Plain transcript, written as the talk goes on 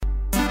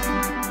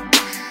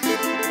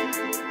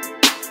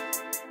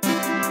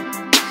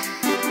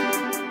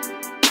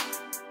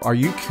Are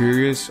you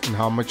curious on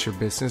how much your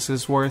business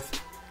is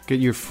worth? Get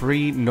your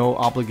free no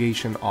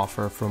obligation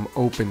offer from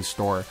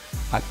OpenStore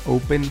at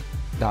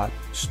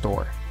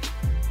open.store.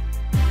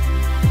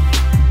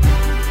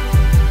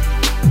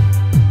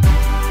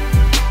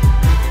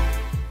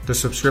 The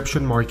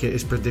subscription market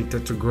is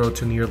predicted to grow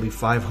to nearly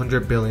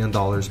 $500 billion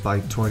by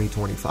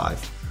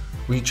 2025.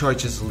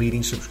 Recharge is a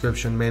leading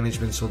subscription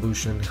management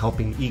solution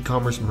helping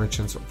e-commerce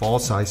merchants of all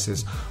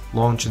sizes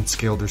launch and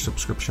scale their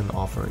subscription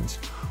offerings.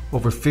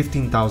 Over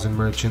 15,000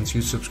 merchants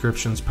use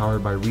subscriptions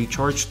powered by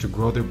Recharge to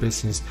grow their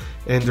business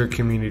and their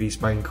communities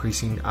by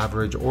increasing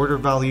average order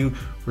value,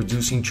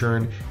 reducing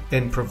churn,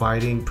 and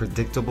providing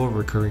predictable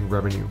recurring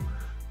revenue.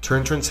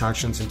 Turn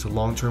transactions into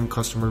long-term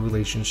customer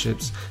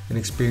relationships and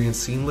experience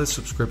seamless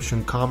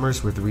subscription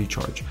commerce with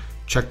Recharge.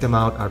 Check them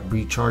out at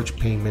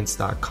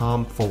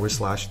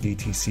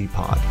rechargepayments.com/DTC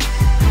pod.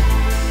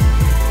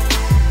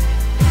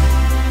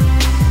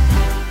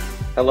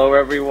 Hello,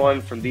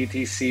 everyone from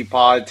DTC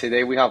Pod.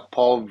 Today we have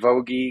Paul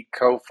Voge,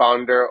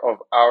 co-founder of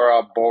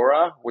Aura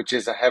Bora, which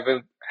is a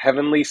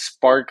heavenly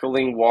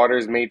sparkling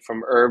waters made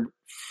from herb,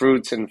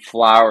 fruits, and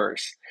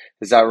flowers.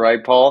 Is that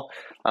right, Paul?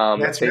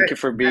 Thank you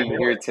for being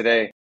here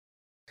today.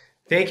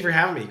 Thank you for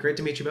having me. Great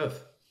to meet you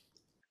both.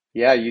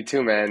 Yeah, you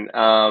too, man.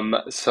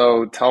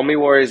 So tell me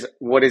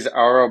what is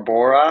Aura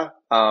Bora?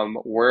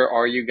 Where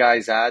are you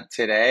guys at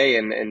today?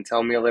 And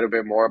tell me a little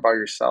bit more about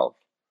yourself.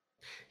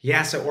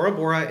 Yeah, so Aura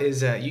Bora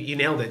is, you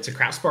nailed it. It's a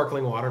craft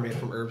sparkling water made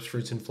from herbs,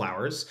 fruits, and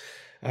flowers.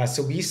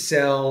 So we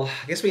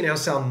now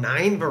sell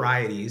 9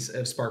 varieties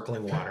of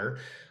sparkling water,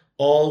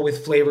 all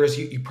with flavors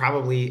you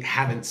probably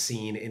haven't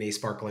seen in a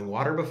sparkling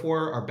water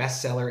before. Our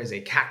best seller is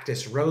a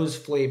cactus rose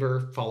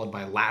flavor, followed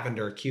by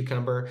lavender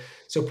cucumber.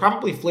 So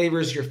probably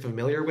flavors you're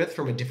familiar with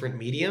from a different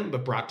medium,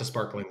 but brought to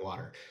sparkling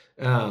water.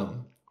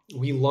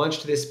 We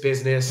launched this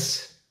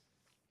business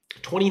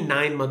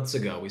 29 months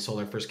ago. We sold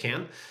our first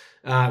can.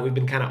 We've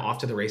been kind of off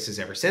to the races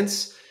ever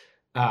since.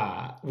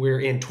 We're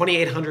in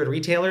 2,800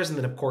 retailers and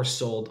then, of course,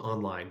 sold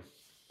online.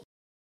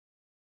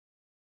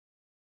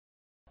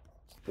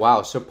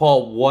 Wow. So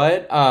Paul,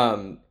 what,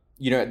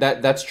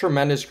 that's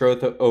tremendous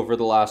growth over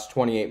the last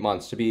 28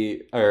 months to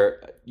be,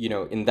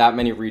 in that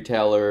many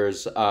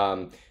retailers,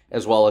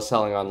 as well as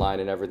selling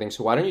online and everything.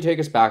 So why don't you take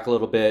us back a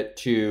little bit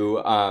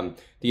to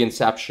the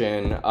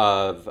inception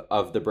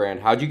of the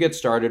brand? How'd you get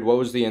started? What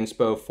was the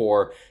inspo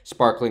for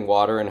sparkling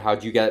water, and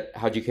how'd you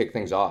kick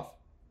things off?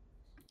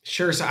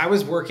 Sure. So I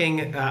was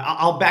working,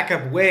 I'll back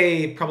up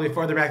probably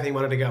farther back than you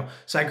wanted to go.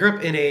 So I grew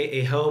up in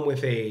a home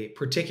with a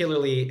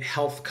particularly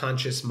health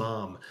conscious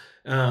mom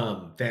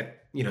that,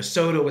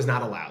 soda was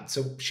not allowed.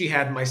 So she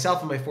had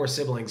myself and my 4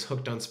 siblings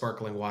hooked on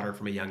sparkling water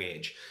from a young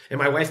age. And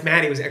my wife,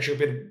 Maddie,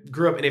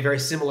 grew up in a very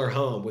similar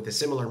home with a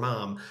similar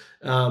mom.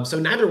 So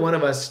neither one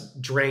of us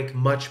drank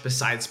much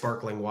besides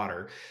sparkling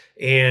water.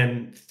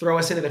 And throw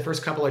us into the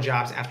first couple of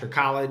jobs after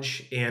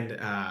college. And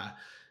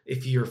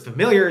if you're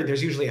familiar,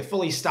 there's usually a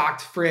fully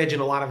stocked fridge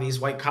in a lot of these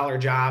white collar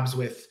jobs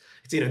with,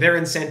 their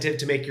incentive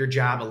to make your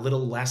job a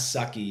little less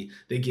sucky.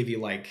 They give you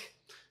like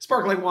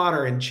sparkling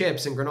water and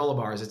chips and granola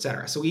bars,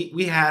 etc. So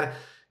we had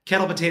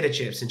Kettle potato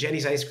chips and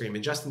Jenny's ice cream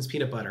and Justin's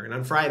peanut butter. And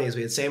on Fridays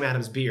we had Sam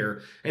Adams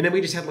beer. And then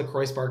we just had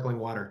LaCroix sparkling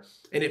water.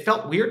 And it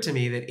felt weird to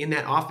me that in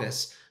that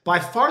office, by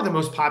far the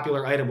most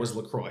popular item was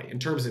LaCroix in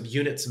terms of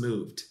units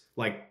moved,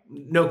 like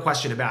no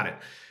question about it.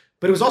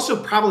 But it was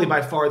also probably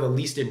by far the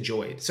least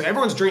enjoyed. So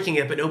everyone's drinking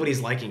it, but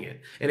nobody's liking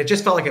it. And it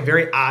just felt like a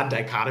very odd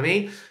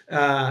dichotomy.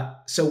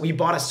 So we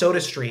bought a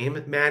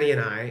SodaStream, Maddie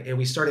and I, and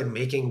we started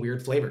making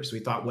weird flavors.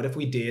 We thought, what if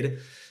we did,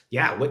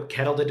 what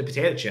Kettle did to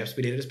potato chips,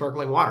 we did it to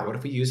sparkling water. What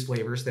if we use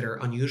flavors that are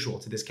unusual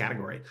to this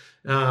category?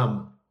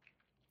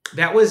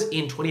 That was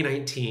in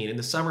 2019. In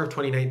the summer of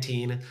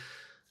 2019,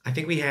 I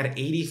think we had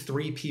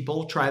 83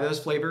 people try those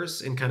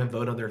flavors and kind of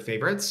vote on their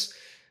favorites.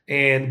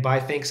 And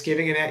by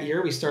Thanksgiving of that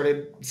year, we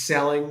started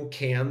selling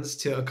cans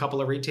to a couple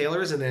of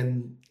retailers, and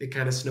then it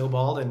kind of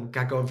snowballed and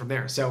got going from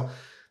there. So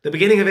the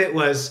beginning of it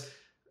was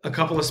a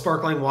couple of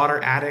sparkling water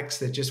addicts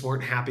that just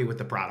weren't happy with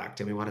the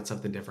product, and we wanted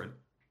something different.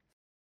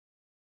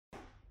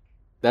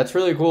 That's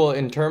really cool.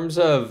 In terms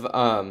of,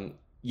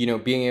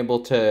 being able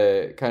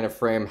to kind of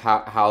frame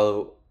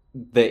how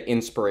the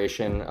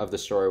inspiration of the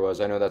story was.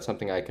 I know that's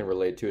something I can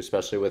relate to,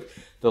 especially with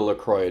the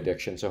LaCroix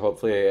addiction. So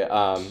hopefully,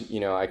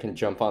 I can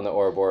jump on the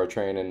Aura Bora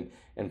train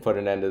and put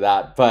an end to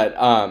that. But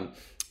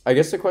I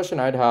guess the question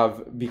I'd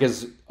have,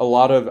 because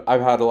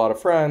I've had a lot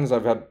of friends,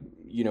 I've had,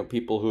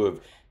 people who have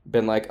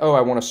been like, oh,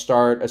 I want to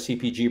start a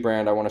CPG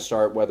brand. I want to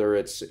start whether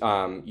it's, in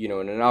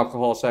an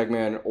alcohol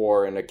segment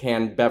or in a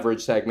canned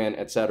beverage segment,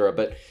 et cetera.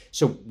 But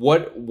so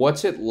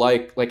what's it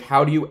like? Like,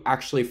 how do you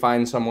actually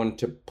find someone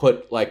to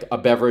put like a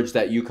beverage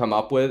that you come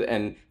up with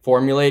and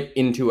formulate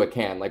into a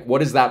can? Like, what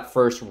does that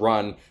first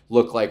run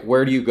look like?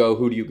 Where do you go?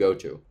 Who do you go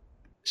to?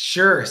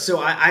 Sure.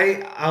 So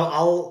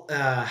I'll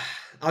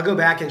go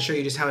back and show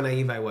you just how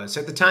naive I was.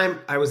 So at the time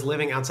I was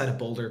living outside of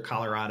Boulder,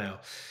 Colorado,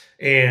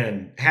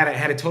 and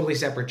had a totally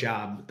separate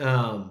job.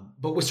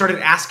 But we started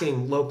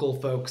asking local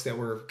folks that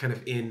were kind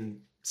of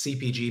in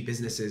CPG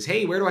businesses.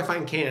 Hey, where do I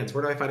find cans?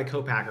 Where do I find a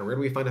co-packer? Where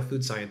do we find a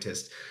food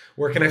scientist?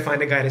 Where can I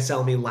find a guy to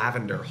sell me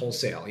lavender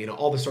wholesale?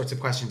 All the sorts of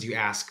questions you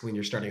ask when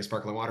you're starting a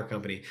sparkling water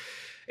company.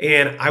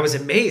 And I was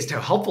amazed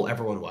how helpful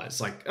everyone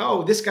was. Like,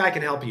 oh, this guy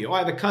can help you. Oh, I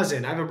have a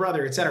cousin, I have a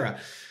brother, etc.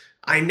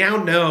 I now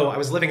know. I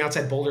was living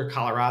outside Boulder,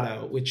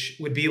 Colorado, which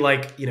would be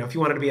like, if you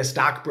wanted to be a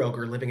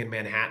stockbroker living in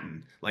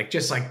Manhattan,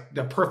 just like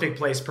the perfect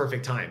place,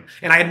 perfect time.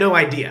 And I had no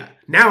idea.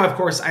 Now, of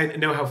course, I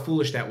know how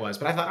foolish that was,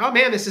 but I thought, oh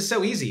man, this is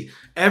so easy.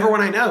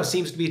 Everyone I know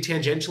seems to be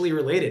tangentially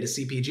related to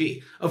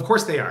CPG. Of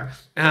course they are.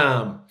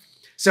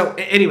 So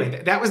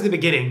anyway, that was the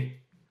beginning.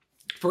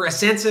 For a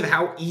sense of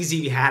how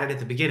easy we had it at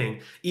the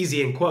beginning,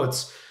 easy in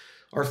quotes,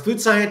 our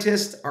food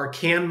scientist, our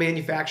can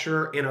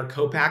manufacturer, and our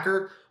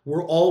co-packer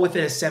were all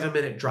within a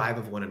 7-minute drive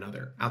of one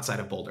another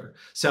outside of Boulder.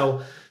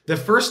 So the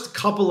first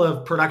couple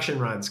of production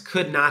runs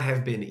could not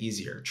have been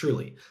easier,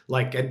 truly.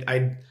 Like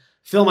I'd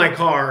fill my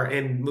car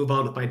and move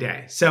on with my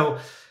day. So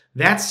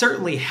that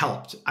certainly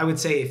helped. I would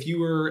say if you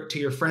were, to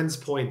your friend's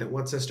point that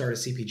wants to start a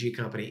CPG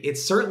company,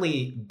 it's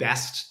certainly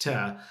best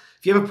to,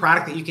 if you have a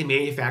product that you can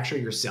manufacture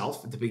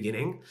yourself at the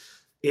beginning,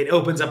 it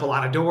opens up a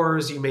lot of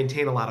doors. You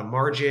maintain a lot of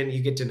margin.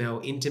 You get to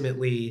know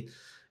intimately,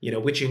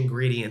 which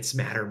ingredients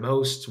matter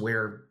most,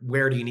 where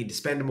do you need to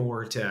spend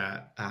more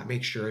to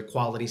make sure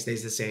quality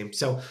stays the same.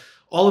 So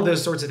all of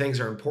those sorts of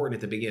things are important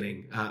at the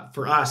beginning.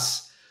 For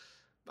us,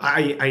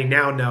 I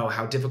now know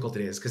how difficult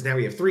it is because now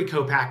we have 3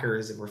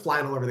 co-packers and we're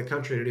flying all over the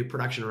country to do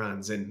production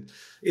runs. And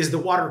is the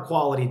water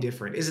quality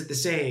different? Is it the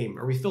same?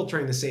 Are we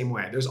filtering the same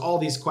way? There's all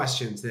these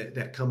questions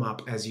that come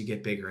up as you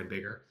get bigger and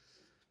bigger.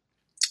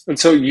 And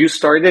so you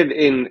started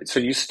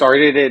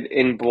it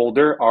in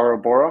Boulder,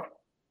 Aurora?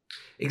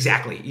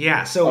 Exactly.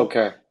 Yeah. So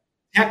okay.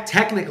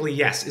 Technically,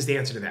 yes, is the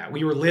answer to that.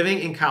 We were living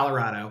in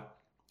Colorado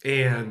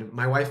and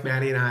my wife,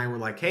 Maddie, and I were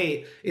like,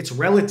 hey, it's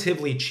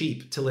relatively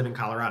cheap to live in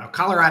Colorado.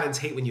 Coloradans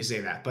hate when you say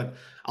that, but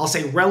I'll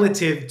say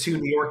relative to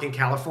New York and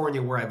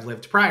California where I've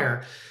lived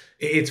prior,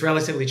 it's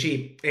relatively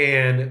cheap.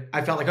 And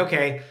I felt like,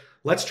 okay,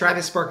 let's try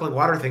this sparkling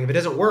water thing. If it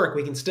doesn't work,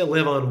 we can still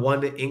live on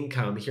one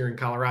income here in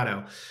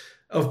Colorado.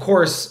 Of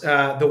course,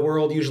 the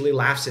world usually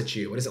laughs at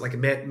you. What is it? Like a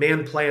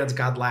man plans,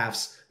 God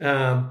laughs.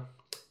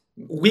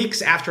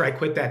 Weeks after I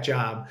quit that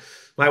job,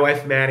 my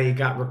wife, Maddie,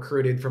 got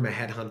recruited from a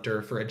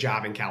headhunter for a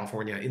job in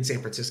California, in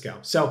San Francisco.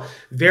 So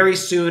very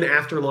soon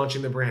after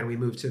launching the brand, we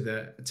moved to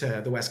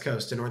the West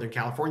Coast, to Northern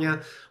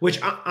California,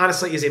 which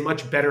honestly is a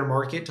much better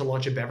market to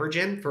launch a beverage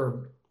in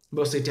for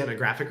mostly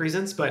demographic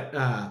reasons. But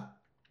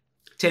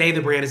today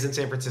the brand is in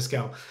San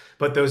Francisco.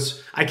 But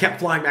I kept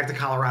flying back to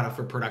Colorado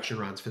for production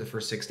runs for the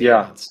first 6 to 8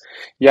 months.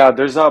 Yeah,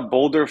 there's a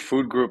Boulder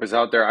Food Group is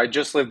out there. I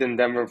just lived in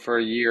Denver for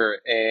a year,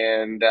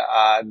 and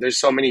there's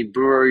so many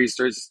breweries.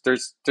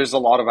 There's a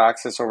lot of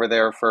access over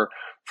there for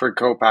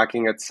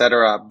co-packing,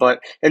 etc.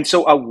 And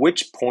so at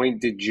which point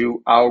did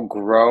you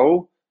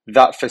outgrow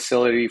that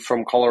facility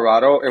from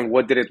Colorado, and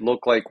what did it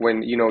look like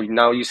when,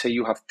 now you say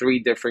you have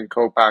 3 different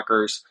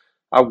co-packers?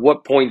 At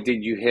what point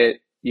did you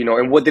hit,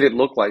 and what did it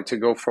look like to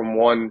go from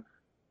 1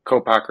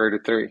 co-packer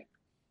to 3?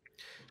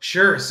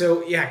 Sure.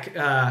 So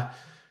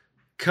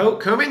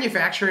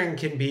co-manufacturing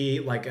can be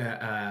like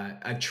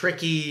a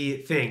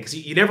tricky thing because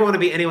you never want to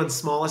be anyone's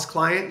smallest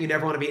client. You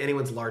never want to be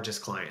anyone's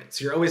largest client.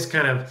 So you're always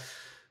kind of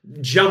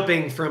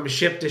jumping from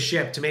ship to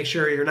ship to make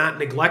sure you're not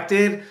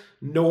neglected,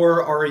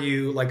 nor are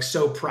you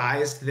so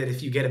prized that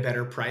if you get a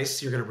better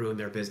price, you're going to ruin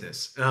their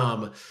business.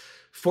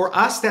 For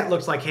us, that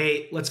looks like,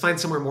 hey, let's find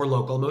somewhere more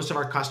local. Most of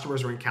our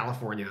customers are in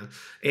California.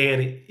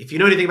 And if you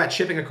know anything about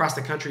shipping across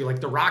the country,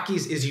 the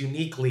Rockies is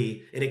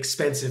uniquely an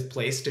expensive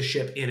place to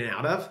ship in and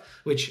out of,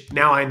 which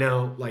now I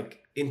know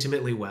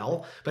intimately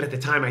well, but at the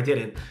time I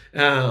didn't.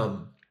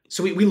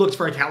 So we looked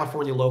for a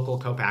California local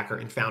co-packer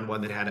and found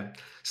one that had a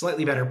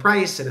slightly better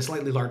price and a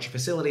slightly larger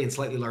facility and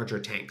slightly larger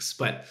tanks.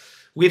 But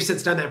we've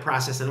since done that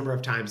process a number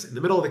of times in the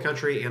middle of the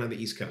country and on the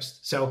East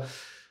Coast. So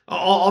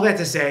all that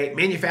to say,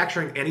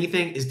 manufacturing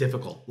anything is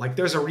difficult.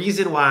 There's a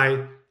reason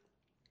why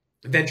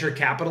venture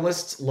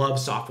capitalists love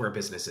software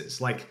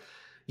businesses.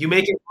 You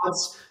make it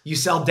once, you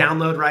sell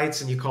download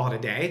rights, and you call it a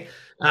day.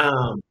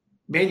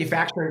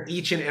 Manufacturing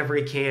each and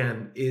every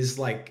can is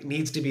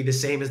needs to be the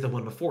same as the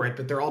one before it,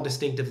 but they're all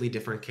distinctively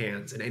different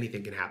cans, and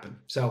anything can happen.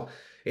 So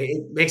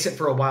it makes it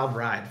for a wild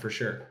ride for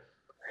sure.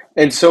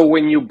 And so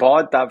when you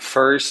bought that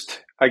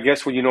first, I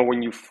guess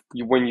when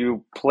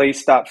you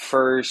placed that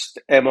first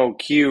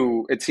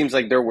MOQ, it seems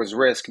like there was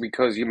risk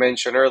because you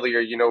mentioned earlier,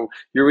 you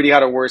already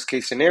had a worst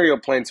case scenario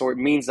plan. So it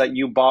means that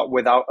you bought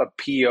without a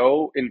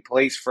PO in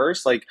place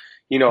first. How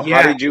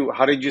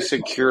did you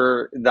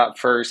secure that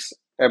first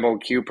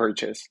MOQ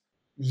purchase?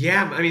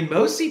 Yeah, I mean,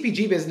 most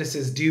CPG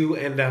businesses do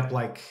end up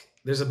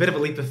there's a bit of a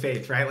leap of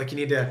faith, right? You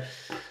need to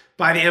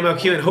buy the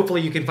MOQ, and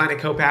hopefully you can find a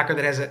co-packer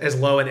that has as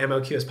low an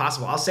MOQ as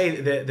possible. I'll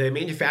say the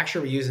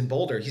manufacturer we use in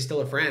Boulder, he's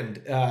still a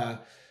friend.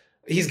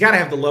 He's got to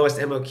have the lowest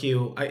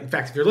MOQ. In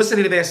fact, if you're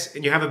listening to this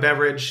and you have a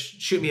beverage,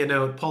 shoot me a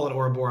note, Paul at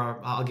Ouroboros,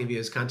 I'll give you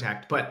his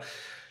contact. But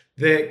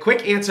the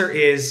quick answer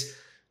is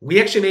we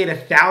actually made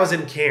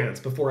 1,000 cans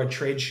before a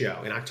trade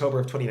show in October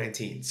of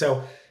 2019.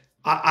 So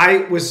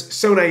I was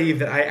so naive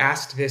that I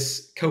asked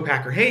this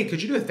co-packer, hey,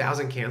 could you do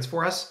 1,000 cans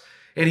for us?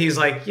 And he's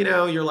like,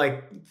 you're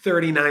like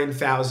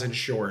 39,000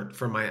 short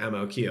from my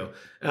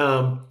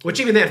MOQ, which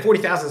even then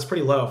 40,000 is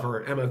pretty low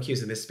for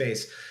MOQs in this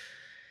space.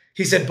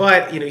 He said,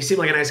 but you seem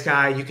like a nice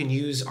guy. You can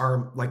use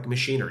our like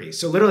machinery.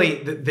 So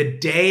literally the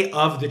day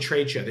of the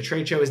trade show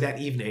is that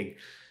evening.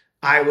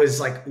 I was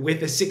like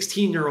with a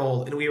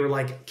 16-year-old and we were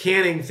like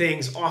canning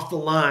things off the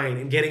line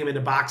and getting them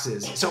into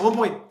boxes. So at one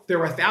point there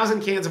were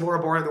 1,000 cans of Ora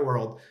Bora in the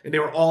world and they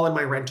were all in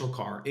my rental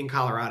car in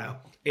Colorado.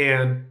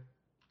 And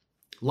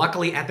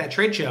luckily at that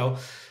trade show,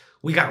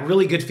 we got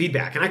really good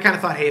feedback. And I kind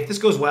of thought, hey, if this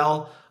goes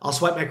well, I'll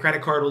swipe my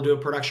credit card. We'll do a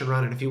production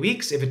run in a few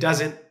weeks. If it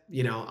doesn't,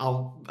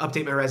 I'll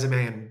update my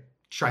resume and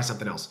try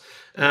something else.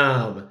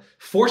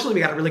 Fortunately, we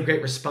got a really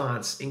great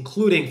response,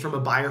 including from a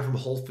buyer from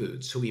Whole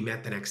Foods who we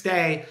met the next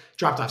day,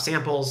 dropped off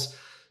samples.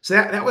 So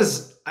that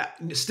was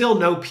still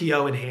no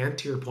PO in hand,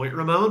 to your point,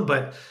 Ramon,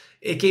 but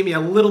it gave me a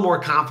little more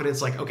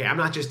confidence. Like, okay, I'm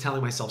not just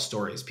telling myself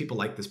stories. People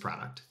like this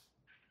product.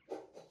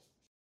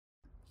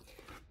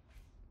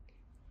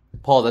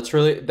 Paul, that's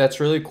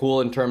really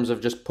cool in terms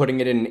of just putting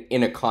it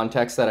in a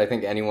context that I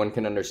think anyone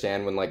can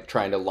understand when like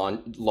trying to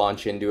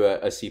launch into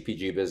a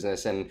CPG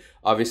business. And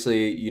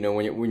obviously,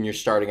 when you're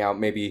starting out,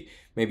 maybe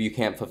you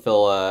can't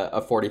fulfill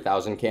a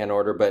 40,000 can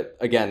order, but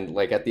again,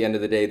 like at the end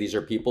of the day, these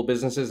are people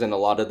businesses, and a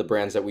lot of the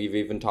brands that we've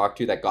even talked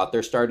to that got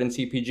their start in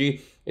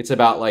CPG, it's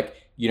about like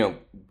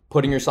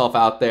putting yourself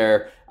out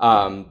there,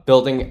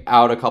 building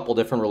out a couple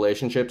different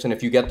relationships, and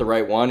if you get the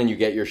right one and you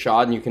get your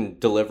shot and you can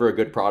deliver a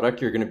good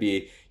product, you're gonna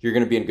be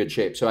in good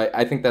shape. So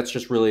I think that's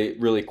just really,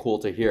 really cool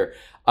to hear.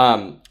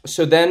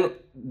 So then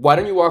why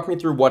don't you walk me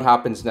through what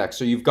happens next?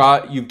 So you've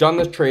done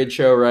this trade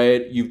show,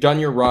 right? You've done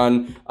your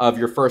run of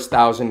your first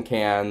 1,000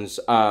 cans.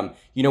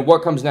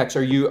 What comes next?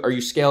 Are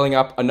you scaling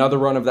up another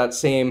run of that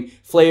same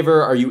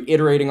flavor? Are you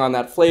iterating on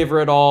that flavor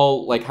at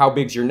all? Like how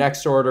big's your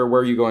next order?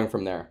 Where are you going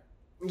from there?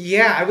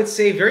 Yeah, I would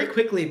say very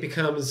quickly it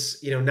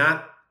becomes,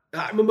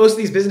 most of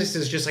these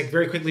businesses just like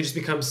very quickly just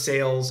become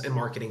sales and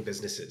marketing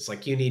businesses.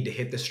 Like you need to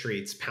hit the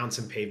streets, pound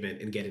some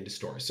pavement and get into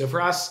stores. So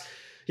for us,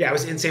 I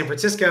was in San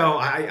Francisco.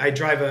 I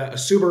drive a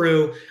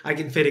Subaru. I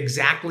can fit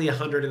exactly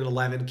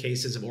 111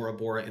 cases of Ora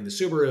Bora in the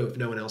Subaru if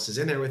no one else is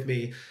in there with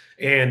me,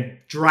 and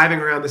driving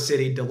around the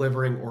city,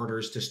 delivering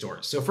orders to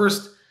stores. So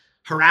first,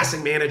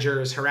 harassing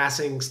managers,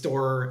 harassing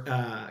store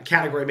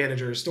category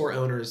managers, store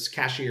owners,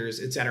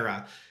 cashiers,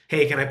 etc.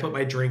 Hey, can I put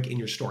my drink in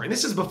your store? And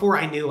this is before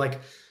I knew like,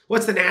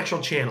 what's the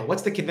natural channel?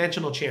 What's the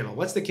conventional channel?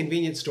 What's the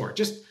convenience store?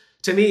 Just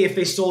to me, if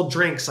they sold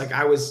drinks, like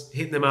I was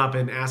hitting them up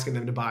and asking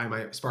them to buy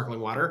my sparkling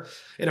water.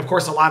 And of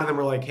course, a lot of them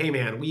were like, hey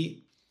man,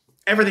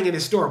 everything in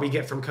this store we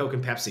get from Coke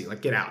and Pepsi,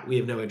 like get out. We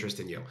have no interest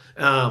in you.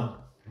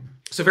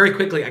 So very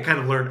quickly, I kind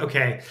of learned,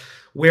 okay,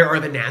 where are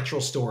the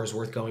natural stores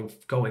worth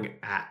going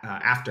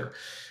after?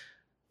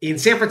 In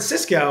San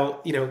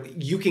Francisco,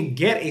 you can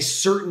get a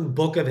certain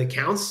book of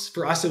accounts.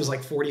 For us, it was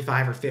like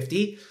 45 or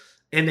 50.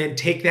 And then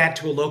take that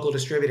to a local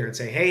distributor and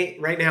say, hey,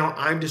 right now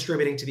I'm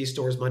distributing to these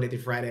stores Monday through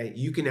Friday.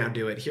 You can now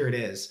do it. Here it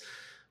is,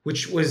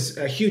 which was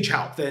a huge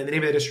help. The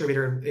name of the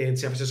distributor in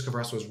San Francisco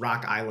for us was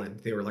Rock Island.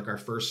 They were like our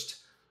first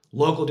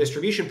local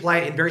distribution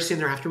play. And very soon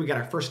thereafter, we got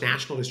our first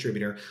national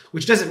distributor,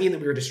 which doesn't mean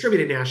that we were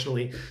distributed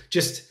nationally.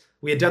 Just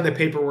we had done the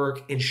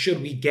paperwork, and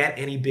should we get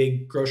any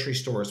big grocery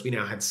stores, we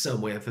now had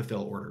some way to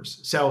fulfill orders.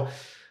 So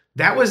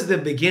that was the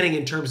beginning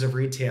in terms of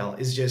retail,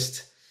 is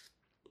just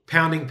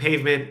pounding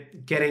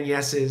pavement, getting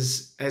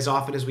yeses as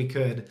often as we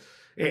could,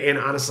 and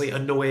honestly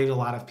annoying a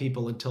lot of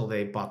people until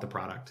they bought the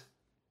product.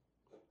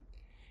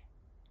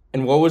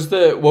 And what was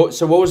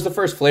the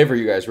first flavor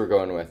you guys were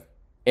going with?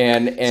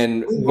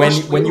 And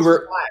when you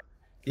were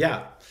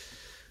yeah.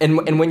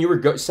 And when you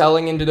were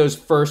selling into those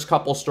first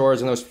couple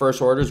stores and those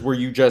first orders, were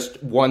you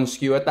just one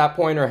SKU at that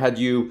point, or had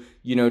you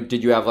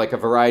did you have like a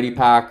variety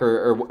pack,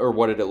 or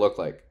what did it look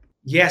like?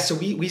 Yeah, so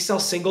we sell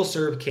single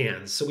serve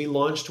cans. So we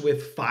launched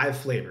with 5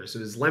 flavors. It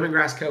was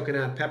lemongrass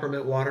coconut,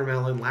 peppermint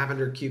watermelon,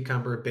 lavender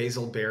cucumber,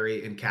 basil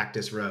berry, and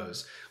cactus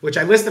rose, which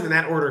I list them in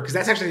that order because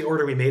that's actually the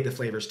order we made the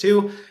flavors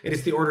to. And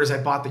it's the orders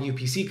I bought the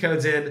UPC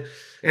codes in.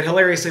 And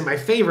hilariously, my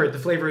favorite, the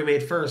flavor we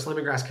made first,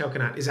 lemongrass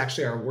coconut, is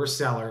actually our worst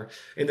seller.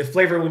 And the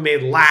flavor we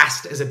made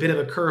last is a bit of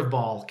a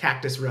curveball,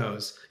 cactus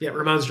rose. Yeah,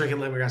 Ramon's drinking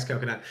lemongrass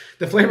coconut.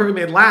 The flavor we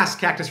made last,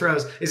 cactus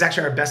rose, is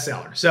actually our best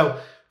seller.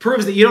 So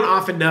proves that you don't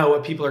often know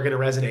what people are going to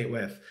resonate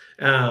with.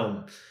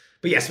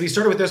 But yes, we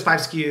started with those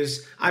 5 SKUs.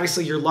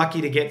 Obviously, you're lucky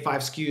to get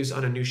 5 SKUs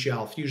on a new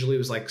shelf. Usually it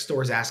was like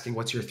stores asking,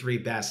 what's your 3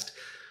 best?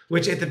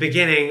 Which at the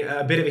beginning,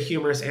 a bit of a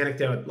humorous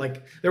anecdote.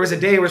 Like there was a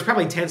day where it was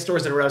probably 10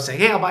 stores in a row saying,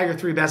 hey, I'll buy your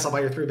 3 best. I'll buy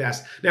your 3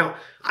 best. Now,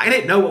 I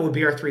didn't know what would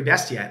be our 3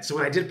 best yet. So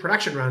when I did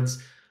production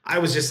runs, I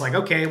was just like,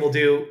 okay, we'll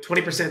do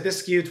 20%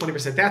 this SKU,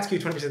 20% that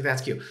SKU, 20% that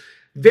SKU.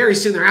 Very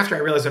soon thereafter, I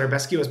realized what our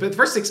best SKU was. But the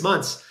first 6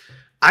 months,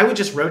 I would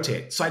just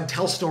rotate. So I'd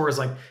tell stores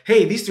like,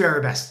 hey, these 3 are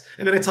our best.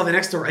 And then I'd tell the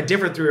next store a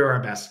different 3 are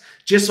our best,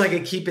 just so I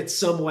could keep it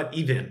somewhat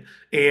even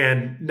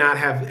and not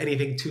have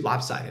anything too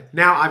lopsided.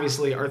 Now,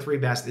 obviously, our 3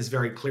 best is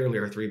very clearly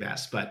our 3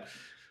 best. But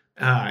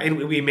And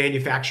we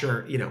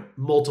manufacture,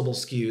 multiple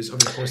SKUs over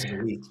the course of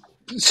a week.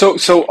 So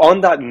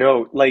on that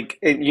note, like,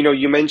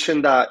 you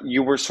mentioned that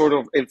you were sort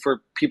of, and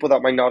for people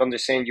that might not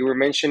understand, you were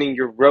mentioning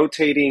you're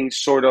rotating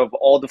sort of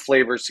all the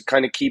flavors to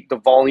kind of keep the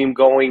volume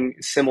going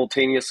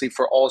simultaneously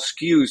for all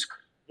SKUs.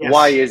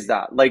 Why Yes. is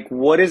that? Like,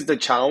 what is the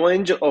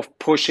challenge of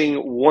pushing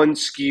one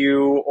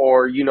SKU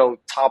or,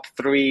 top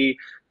three?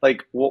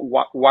 Like,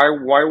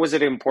 why was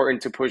it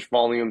important to push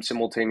volume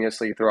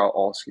simultaneously throughout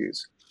all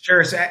SKUs?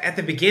 Sure. So at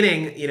the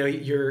beginning,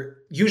 you're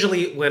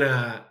usually when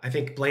I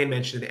think Blaine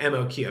mentioned an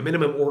MOQ, a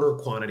minimum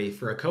order quantity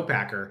for a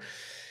co-packer.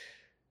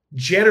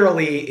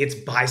 Generally, it's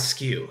by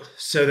SKU.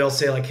 So they'll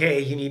say like,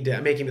 "Hey, you need to."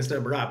 I'm making this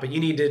number up, but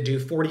you need to do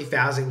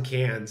 40,000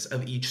 cans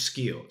of each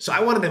SKU. So I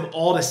wanted them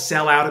all to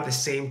sell out at the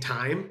same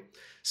time,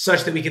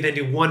 such that we could then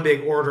do one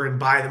big order and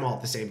buy them all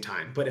at the same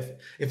time. But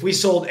if we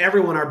sold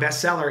everyone our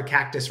bestseller,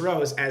 Cactus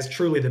Rose, as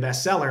truly the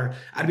bestseller,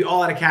 I'd be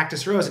all out of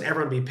Cactus Rose and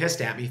everyone would be pissed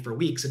at me for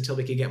weeks until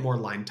we could get more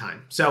line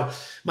time. So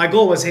my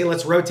goal was, hey,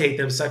 let's rotate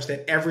them such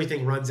that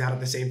everything runs out at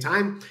the same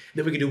time.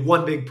 Then we could do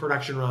one big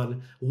production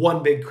run,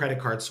 one big credit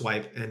card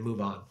swipe, and move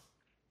on.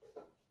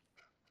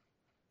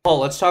 Paul,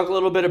 let's talk a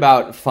little bit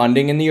about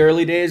funding in the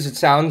early days. It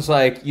sounds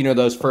like,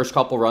 those first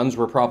couple runs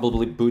were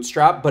probably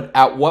bootstrapped, but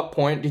at what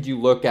point did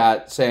you look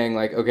at saying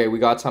like, okay, we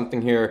got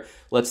something here.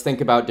 Let's think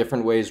about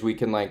different ways we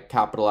can like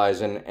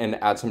capitalize and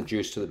add some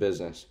juice to the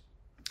business?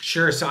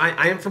 Sure. So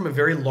I am from a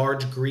very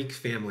large Greek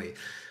family,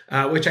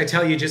 which I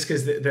tell you just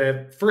because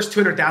the first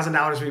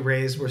 $200,000 we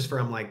raised was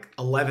from like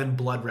 11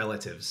 blood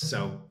relatives.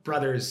 So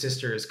brothers,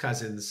 sisters,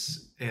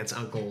 cousins, aunts,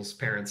 uncles,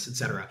 parents,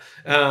 etc.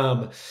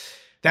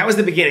 That was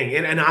the beginning.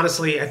 And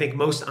honestly, I think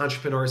most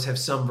entrepreneurs have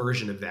some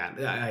version of that.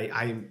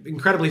 I'm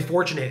incredibly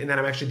fortunate in that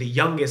I'm actually the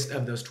youngest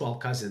of those 12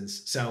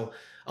 cousins. So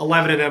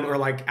 11 of them are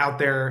like out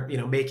there,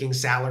 making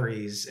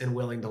salaries and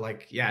willing to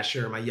like, yeah,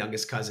 sure, my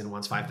youngest cousin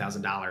wants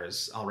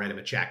 $5,000. I'll write him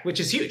a check, which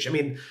is huge. I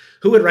mean,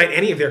 who would write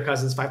any of their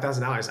cousins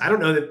 $5,000? I don't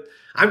know that.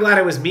 I'm glad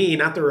it was me,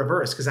 not the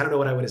reverse, because I don't know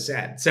what I would have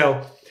said.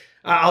 So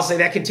I'll say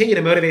that continued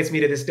to motivates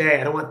me to this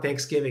day. I don't want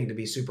Thanksgiving to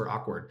be super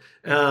awkward.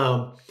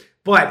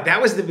 But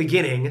that was the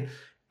beginning.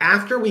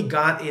 After we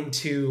got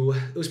into,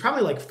 it was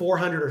probably like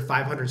 400 or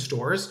 500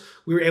 stores,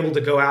 we were able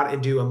to go out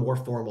and do a more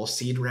formal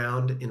seed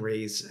round and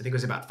raise, I think it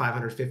was about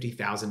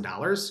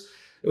 $550,000.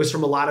 It was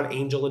from a lot of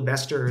angel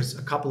investors,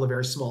 a couple of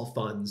very small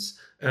funds.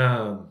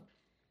 And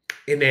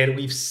then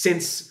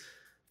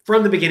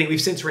from the beginning,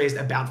 we've since raised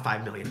about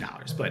 $5 million.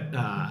 But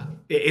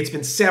it's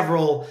been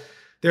several.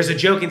 There's a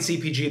joke in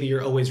CPG that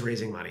you're always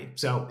raising money.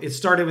 So it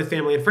started with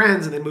family and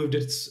friends and then moved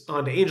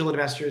on to angel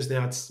investors.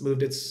 Now it's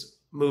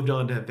moved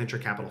on to venture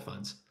capital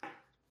funds.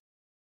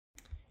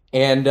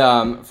 And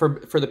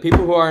for the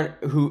people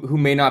who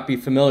may not be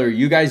familiar,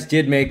 you guys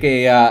did make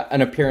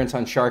an appearance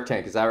on Shark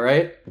Tank. Is that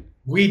right?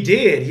 We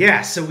did,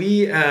 yeah. So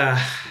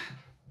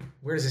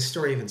where does this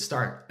story even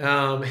start?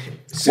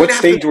 What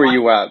stage were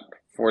you at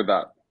for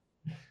that?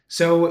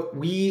 So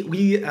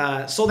we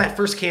sold that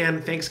first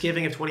can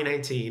Thanksgiving of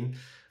 2019.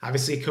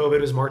 Obviously, COVID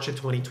was March of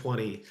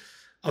 2020.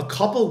 A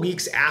couple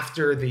weeks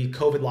after the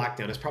COVID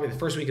lockdown, it's probably the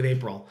first week of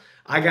April,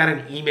 I got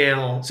an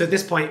email. So at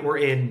this point, we're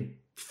in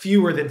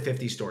fewer than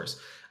 50 stores.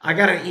 I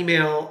got an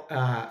email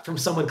from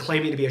someone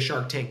claiming to be a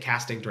Shark Tank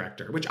casting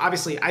director, which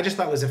obviously I just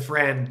thought was a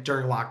friend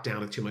during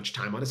lockdown with too much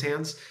time on his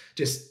hands,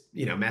 just,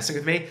 messing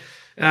with me.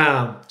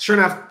 Sure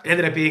enough,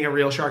 ended up being a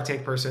real Shark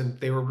Tank person.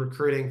 They were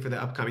recruiting for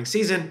the upcoming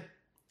season.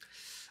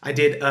 I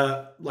did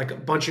like a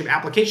bunch of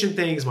application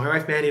things. My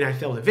wife, Mandy, and I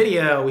filmed a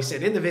video. We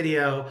sent in the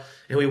video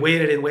and we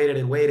waited and waited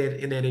and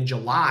waited. And then in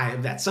July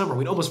of that summer,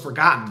 we'd almost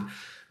forgotten.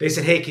 They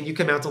said, hey, can you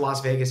come out to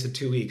Las Vegas in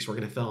 2 weeks? We're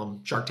going to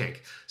film Shark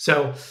Tank.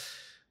 So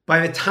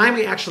by the time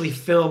we actually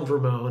filmed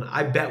Ramon,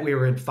 I bet we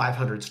were in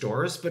 500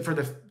 stores. But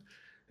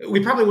we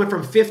probably went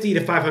from 50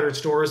 to 500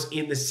 stores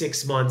in the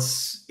 6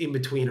 months in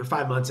between, or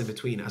 5 months in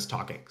between us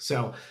talking.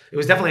 So it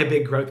was definitely a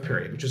big growth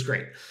period, which was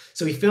great.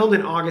 So we filmed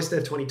in August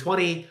of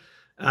 2020.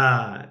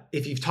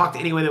 If you've talked to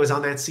anyone that was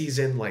on that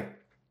season, like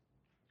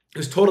it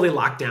was totally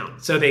locked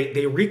down. So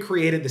they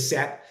recreated the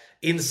set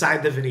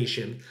inside the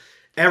Venetian.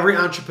 Every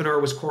entrepreneur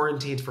was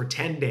quarantined for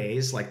 10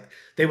 days. Like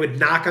they would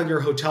knock on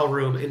your hotel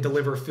room and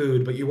deliver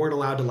food, but you weren't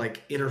allowed to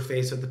like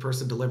interface with the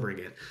person delivering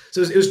it.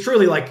 So it was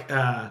truly like,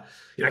 I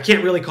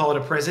can't really call it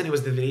a prison. It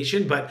was the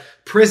Venetian, but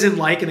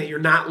prison-like in that you're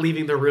not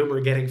leaving the room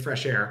or getting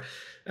fresh air.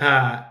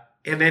 And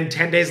then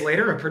 10 days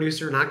later, a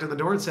producer knocked on the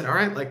door and said, all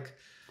right, like,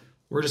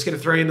 we're just going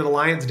to throw you into the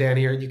lion's den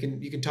here. You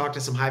can talk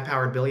to some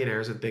high-powered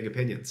billionaires with big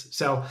opinions.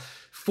 So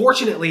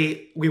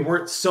fortunately, we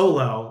weren't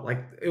solo.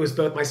 Like it was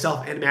both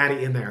myself and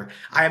Maddie in there.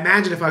 I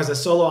imagine if I was a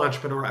solo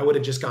entrepreneur, I would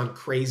have just gone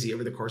crazy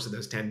over the course of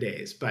those 10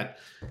 days. But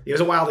it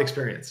was a wild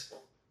experience.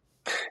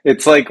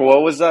 It's like,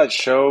 what was that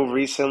show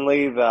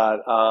recently that,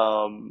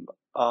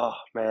 oh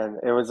man,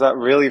 it was that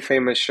really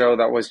famous show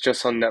that was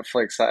just on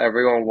Netflix that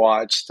everyone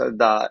watched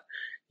that,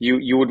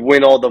 you would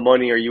win all the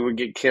money or you would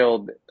get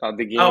killed.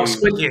 The Oh, game.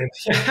 Squid Game.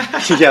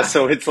 Yeah,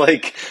 so it's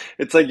like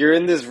you're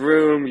in this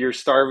room, you're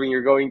starving,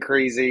 you're going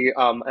crazy,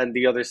 and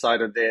the other side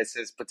of this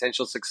is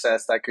potential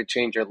success that could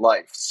change your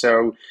life.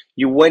 So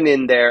you went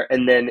in there,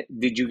 and then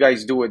did you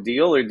guys do a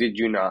deal or did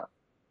you not?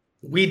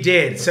 We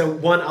did. So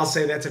one, I'll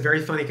say that's a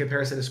very funny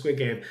comparison to Squid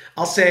Game.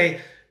 I'll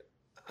say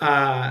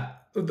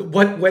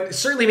what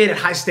certainly made it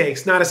high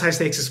stakes, not as high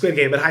stakes as Squid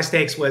Game, but high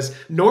stakes was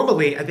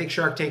normally I think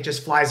Shark Tank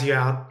just flies you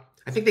out.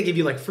 I think they give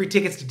you like free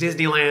tickets to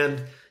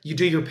Disneyland. You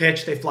do your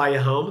pitch, they fly you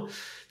home.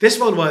 This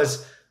one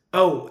was,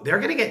 oh, they're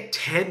gonna get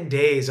 10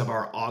 days of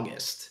our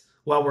August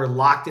while we're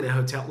locked in a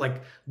hotel.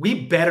 Like,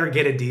 we better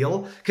get a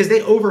deal because they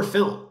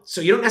overfilm. So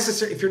you don't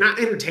necessarily, if you're not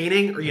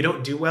entertaining or you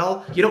don't do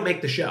well, you don't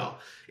make the show.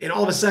 And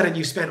all of a sudden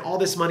you spent all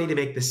this money to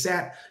make the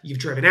set, you've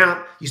driven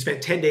out, you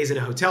spent 10 days in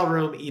a hotel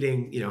room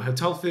eating,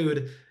 hotel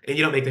food, and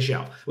you don't make the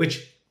show.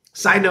 Which,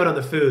 side note on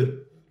the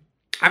food,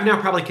 I've now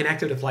probably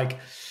connected with like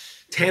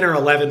 10 or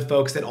 11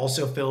 folks that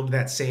also filmed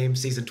that same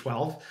season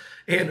 12.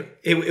 And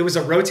it was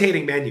a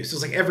rotating menu. So it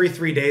was like every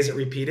 3 days it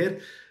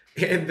repeated.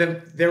 And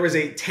there was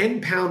a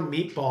 10-pound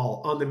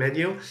meatball on the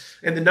menu.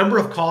 And the number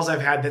of calls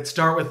I've had that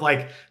start with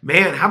like,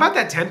 man, how about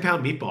that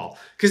 10-pound meatball?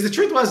 Because the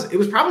truth was, it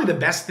was probably the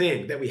best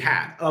thing that we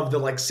had of the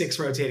like 6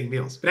 rotating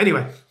meals. But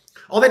anyway,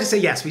 all that to say,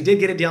 yes, we did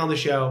get a deal on the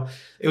show.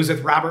 It was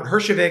with Robert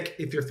Herjavec.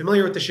 If you're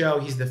familiar with the show,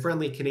 he's the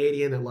friendly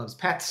Canadian that loves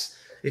pets.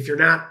 If you're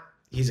not,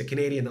 he's a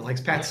Canadian that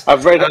likes pets.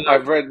 I've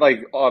read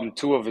like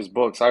 2 of his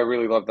books. I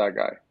really love that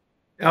guy.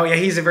 Oh yeah,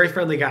 he's a very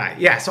friendly guy.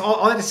 Yeah, so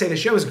all that to say, the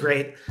show was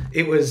great.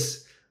 It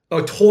was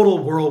a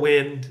total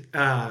whirlwind.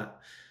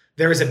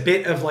 There was a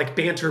bit of like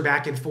banter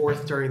back and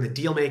forth during the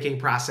deal making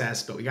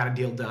process, but we got a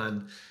deal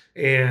done.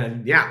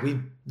 And yeah, we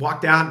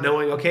walked out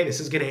knowing, okay,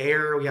 this is going to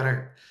air. We got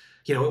our,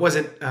 it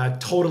wasn't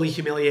totally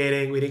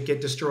humiliating. We didn't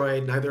get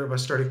destroyed. Neither of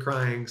us started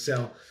crying.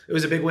 So it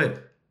was a big win.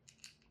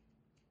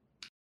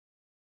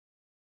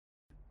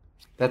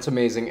 That's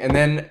amazing. And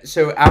then,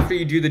 so after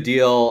you do the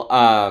deal,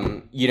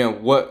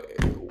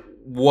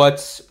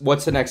 what's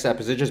the next step?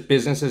 Is it just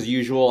business as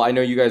usual? I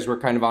know you guys were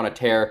kind of on a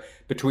tear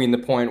between the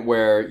point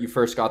where you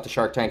first got the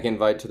Shark Tank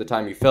invite to the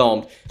time you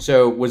filmed.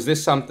 So was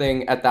this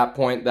something at that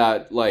point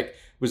that like,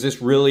 was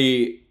this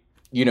really,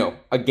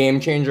 a game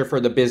changer for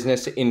the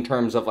business in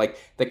terms of like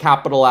the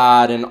capital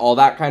ad and all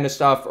that kind of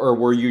stuff? Or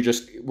were you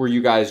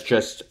guys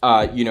just,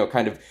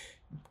 kind of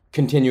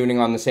continuing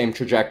on the same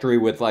trajectory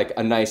with like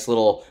a nice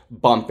little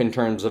bump in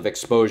terms of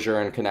exposure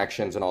and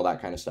connections and all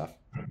that kind of stuff?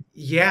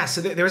 Yeah,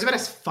 so there was about a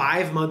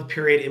 5-month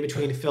period in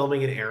between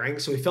filming and airing.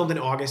 So we filmed in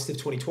August of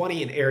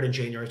 2020 and aired in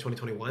January of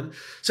 2021.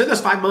 So in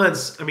those 5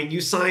 months, I mean, you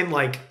signed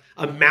like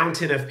a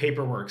mountain of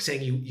paperwork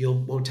saying you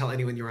won't tell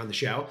anyone you're on the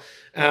show.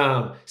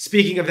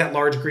 Speaking of that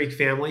large Greek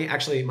family,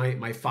 actually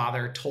my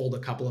father told a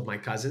couple of my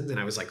cousins, and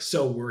I was like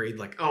so worried,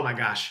 like, oh my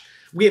gosh,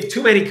 we have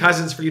too many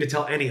cousins for you to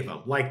tell any of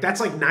them. Like, that's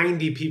like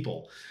 90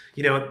 people.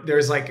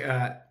 There's like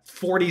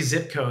 40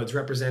 zip codes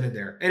represented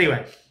there.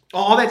 Anyway,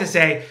 all that to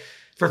say,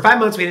 for 5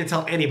 months, we didn't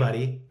tell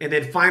anybody. And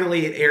then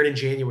finally it aired in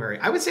January.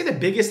 I would say the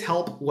biggest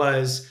help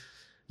was,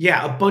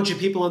 a bunch of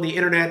people on the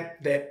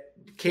internet that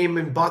came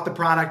and bought the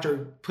product or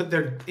put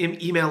their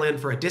email in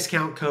for a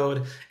discount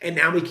code. And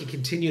now we can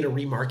continue to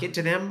remarket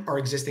to them our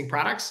existing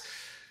products.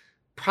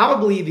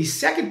 Probably the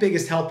second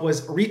biggest help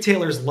was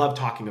retailers love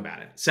talking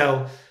about it.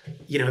 So,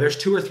 there's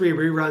 2 or 3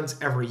 reruns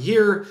every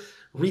year.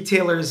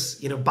 Retailers,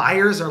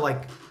 buyers are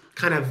like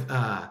kind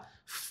of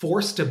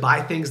forced to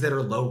buy things that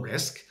are low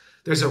risk.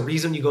 There's a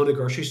reason you go to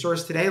grocery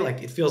stores today.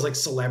 Like, it feels like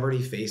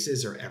celebrity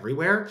faces are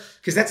everywhere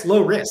because that's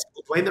low risk.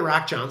 If Dwayne The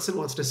Rock Johnson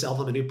wants to sell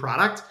them a new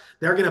product,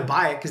 they're going to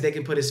buy it because they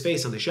can put his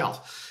face on the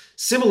shelf.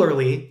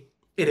 Similarly,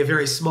 in a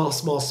very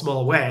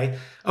small way,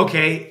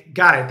 okay,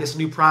 got it. This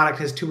new product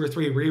has 2 or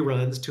 3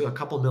 reruns to a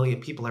couple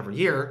million people every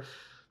year.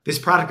 This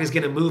product is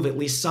going to move at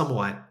least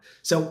somewhat.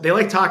 So they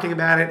like talking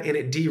about it, and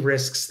it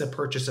de-risks the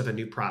purchase of a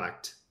new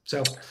product.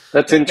 So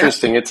that's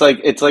interesting. It's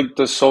like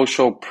the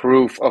social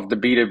proof of the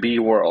B2B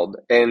world.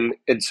 And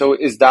so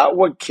is that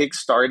what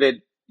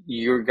kickstarted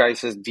your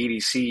guys'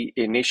 DDC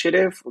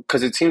initiative?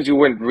 Because it seems you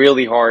went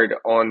really hard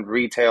on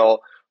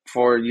retail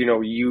for,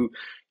 you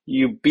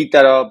beat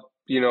that up,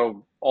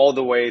 all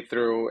the way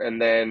through,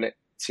 and then it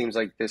seems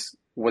like this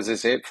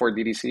it for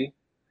DDC?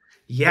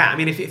 Yeah, I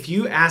mean, if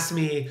you ask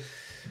me,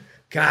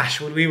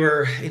 gosh, when we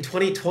were in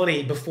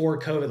 2020 before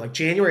COVID, like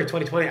January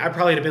 2020, I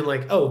probably would have been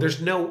like, oh,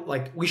 there's no,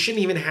 like, we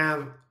shouldn't even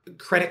have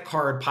credit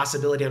card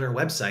possibility on our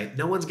website.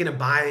 No one's going to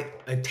buy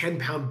a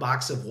 10-pound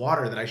box of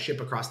water that I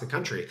ship across the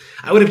country.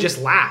 I would have just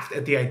laughed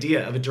at the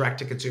idea of a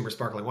direct-to-consumer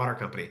sparkling water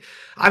company.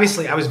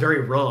 Obviously, I was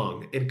very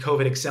wrong, and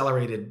COVID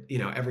accelerated,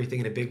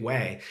 everything in a big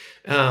way.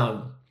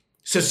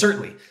 So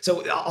certainly.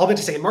 So all that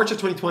to say, in March of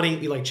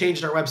 2020, we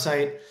changed our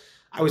website.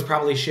 I was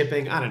probably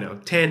shipping,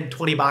 10,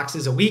 20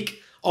 boxes a week,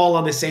 all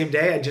on the same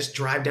day. I just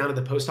drive down to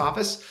the post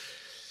office.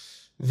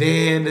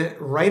 Then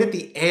right at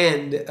the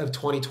end of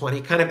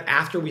 2020, kind of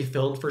after we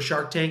filmed for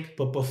Shark Tank,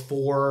 but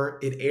before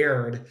it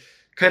aired,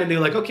 kind of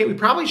knew okay, we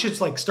probably should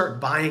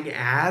start buying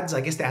ads. I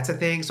guess that's a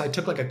thing. So I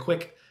took a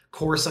quick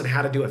course on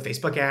how to do a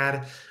Facebook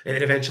ad, and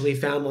then eventually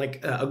found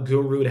like a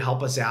guru to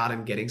help us out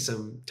in getting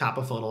some top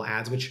of funnel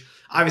ads, which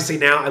obviously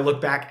now I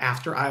look back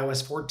after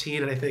iOS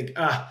 14 and I think,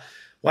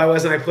 why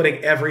wasn't I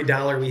putting every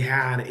dollar we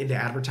had into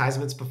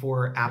advertisements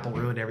before Apple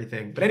ruined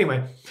everything? But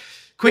anyway,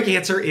 quick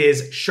answer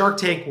is Shark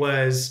Tank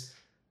was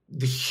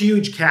the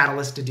huge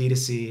catalyst to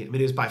D2C. I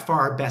mean, it was by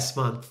far our best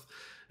month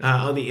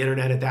on the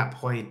internet at that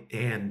point,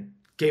 and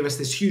gave us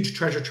this huge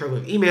treasure trove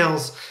of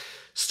emails.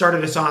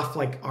 Started us off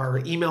like our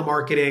email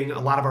marketing. A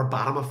lot of our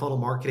bottom of funnel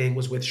marketing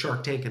was with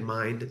Shark Tank in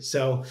mind.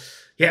 So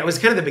yeah, it was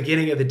kind of the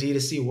beginning of the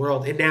D2C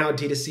world. And now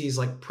D2C is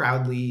like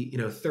proudly,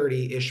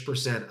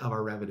 30-ish% of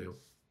our revenue.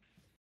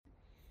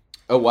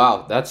 Oh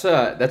wow,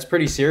 that's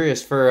pretty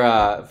serious for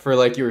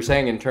like you were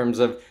saying in terms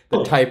of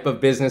the type of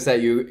business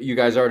that you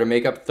guys are, to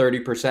make up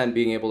 30%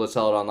 being able to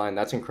sell it online.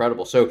 That's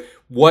incredible. So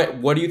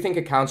what do you think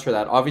accounts for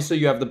that? Obviously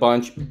you have the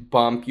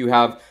bump, you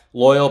have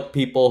loyal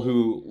people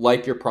who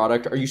like your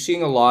product. Are you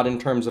seeing a lot in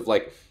terms of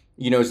like,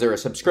 is there a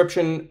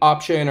subscription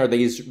option? Are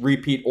these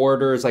repeat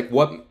orders? Like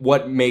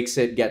what makes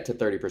it get to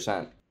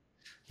 30%?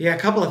 Yeah, a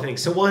couple of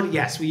things. So one,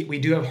 yes, we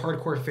do have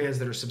hardcore fans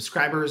that are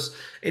subscribers.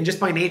 And just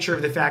by nature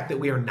of the fact that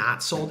we are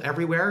not sold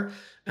everywhere,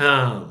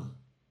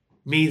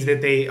 means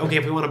that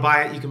if we want to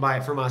buy it, you can buy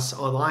it from us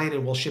online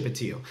and we'll ship it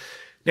to you.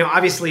 Now,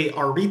 obviously,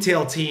 our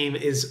retail team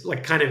is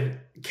like kind of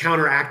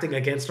counteracting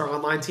against our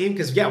online team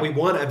because, we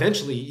want to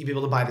eventually be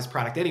able to buy this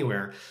product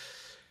anywhere.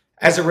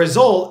 As a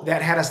result,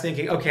 that had us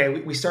thinking,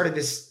 okay, we started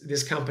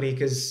this company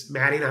because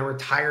Maddie and I were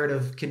tired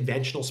of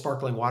conventional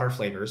sparkling water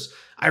flavors.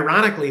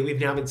 Ironically, we've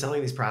now been selling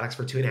these products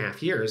for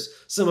 2.5 years.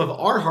 Some of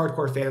our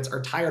hardcore fans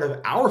are tired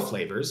of our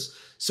flavors,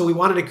 so we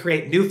wanted to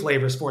create new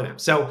flavors for them.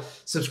 So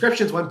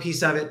subscription's one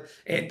piece of it,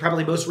 and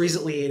probably most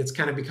recently, and it's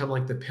kind of become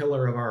like the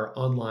pillar of our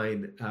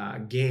online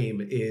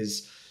game,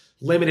 is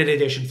limited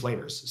edition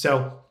flavors.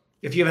 So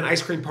if you have an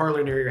ice cream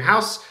parlor near your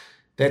house,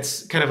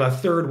 that's kind of a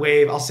third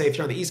wave. I'll say if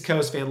you're on the East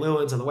Coast, Van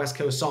Leeuwen's, on the West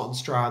Coast, Salt and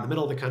Straw, in the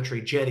middle of the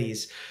country,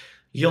 Jetty's,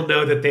 you'll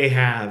know that they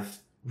have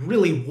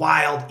really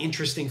wild,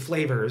 interesting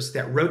flavors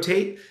that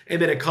rotate,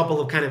 and then a couple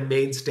of kind of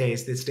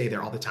mainstays that stay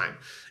there all the time.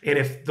 And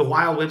if the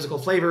wild, whimsical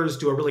flavors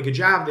do a really good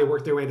job, they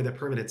work their way into the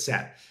permanent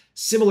set.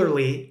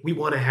 Similarly, we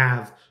want to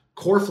have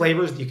core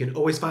flavors that you can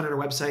always find on our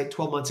website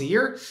 12 months a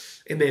year,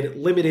 and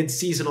then limited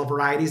seasonal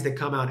varieties that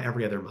come out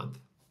every other month.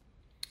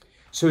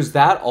 So is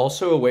that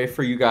also a way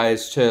for you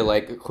guys to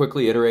like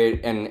quickly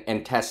iterate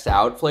and test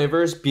out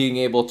flavors, being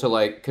able to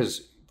like,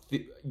 because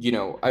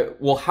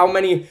how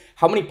many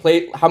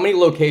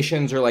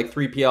locations or like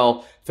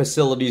 3PL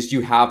facilities do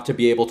you have to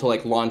be able to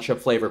like launch a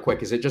flavor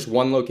quick? Is it just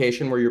one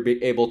location where you're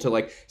able to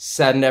like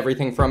send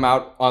everything from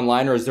out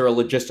online, or is there a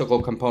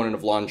logistical component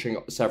of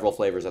launching several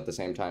flavors at the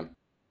same time?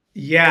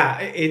 Yeah,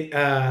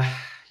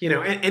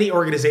 any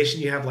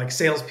organization, you have like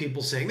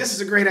salespeople saying, this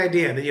is a great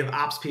idea. And then you have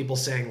ops people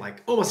saying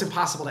like, almost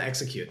impossible to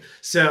execute.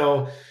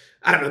 So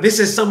I don't know, this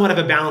is somewhat of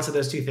a balance of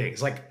those two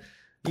things. Like,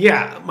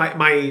 yeah,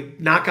 my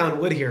knock on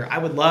wood here, I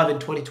would love in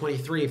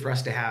 2023 for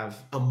us to have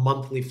a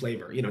monthly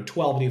flavor,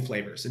 12 new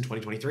flavors in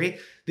 2023.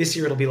 This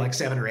year, it'll be like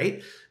 7 or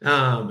 8.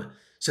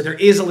 So there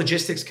is a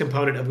logistics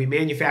component of we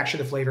manufacture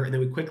the flavor and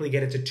then we quickly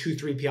get it to 2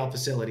 3PL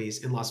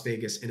facilities in Las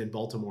Vegas and in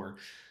Baltimore,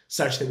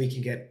 such that we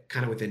can get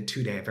kind of within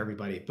 2 days of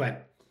everybody.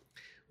 But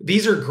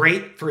these are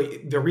great for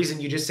the reason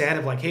you just said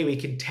of like, hey, we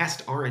can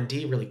test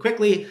R&D really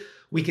quickly.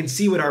 We can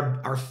see what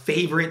our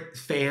favorite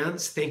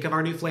fans think of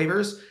our new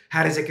flavors.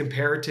 How does it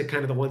compare to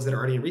kind of the ones that are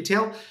already in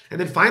retail? And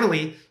then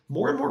finally,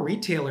 more and more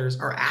retailers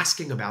are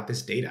asking about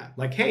this data.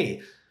 Like,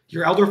 hey,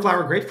 your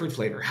elderflower grapefruit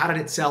flavor, how did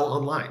it sell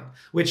online?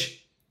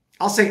 Which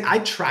I'll say I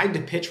tried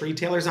to pitch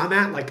retailers on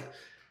that like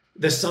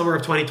the summer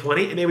of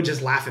 2020, and they would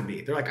just laugh at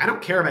me. They're like, I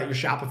don't care about your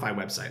Shopify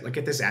website. Like,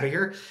 get this out of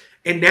here.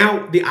 And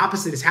now the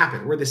opposite has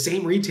happened, where the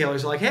same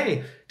retailers are like,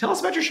 hey, tell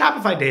us about your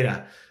Shopify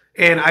data.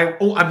 And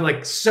I'm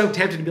like so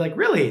tempted to be like,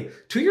 really?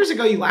 2 years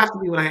ago, you laughed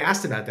at me when I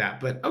asked about that.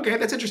 But okay,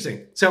 that's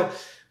interesting. So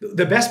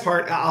the best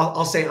part,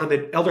 I'll say on the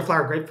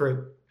elderflower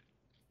grapefruit,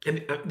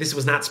 and this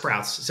was not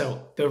Sprouts.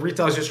 So the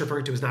retailer I was just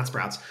referring to was not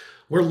Sprouts.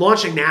 We're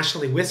launching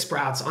nationally with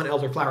Sprouts on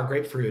elderflower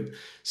grapefruit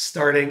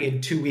starting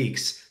in 2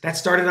 weeks. That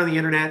started on the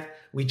internet.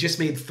 We just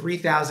made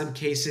 3,000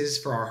 cases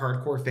for our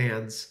hardcore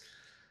fans.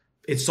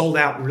 It sold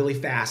out really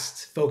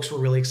fast. Folks were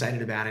really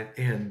excited about it.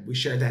 And we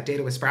shared that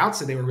data with Sprouts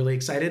and they were really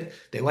excited.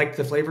 They liked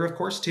the flavor, of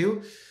course,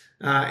 too.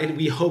 And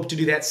we hope to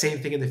do that same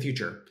thing in the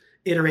future.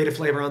 Iterate a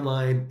flavor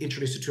online,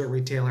 introduce it to a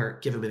retailer,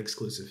 give them an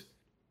exclusive.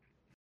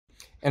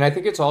 And I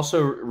think it's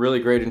also really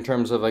great in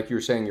terms of, like you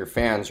were saying, your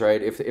fans,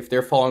 right? If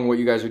they're following what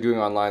you guys are doing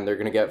online, they're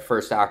going to get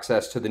first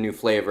access to the new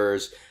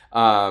flavors.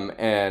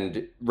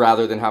 And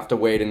rather than have to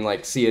wait and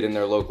like see it in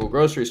their local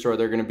grocery store,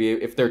 they're going to be,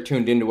 if they're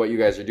tuned into what you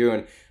guys are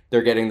doing,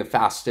 they're getting the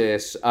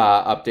fastest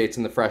updates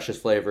and the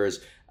freshest flavors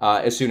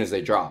as soon as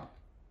they drop.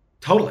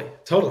 Totally.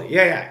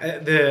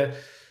 Yeah.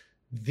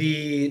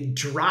 The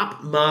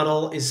drop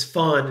model is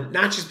fun,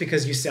 not just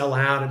because you sell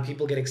out and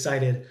people get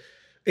excited.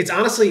 It's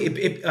honestly,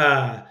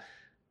 by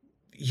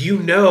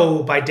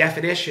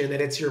definition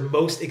that it's your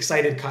most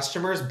excited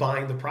customers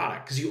buying the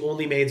product because you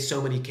only made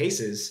so many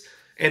cases.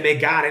 and they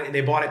got it and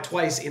they bought it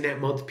twice in that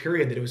month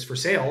period that it was for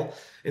sale,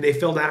 and they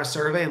filled out a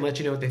survey and let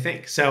you know what they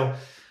think. So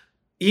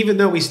even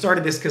though we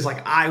started this because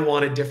like I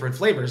wanted different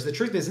flavors, the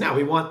truth is now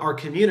we want our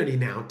community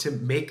now to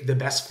make the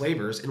best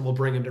flavors, and we'll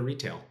bring them to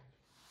retail.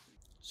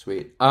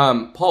 Sweet.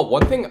 Paul,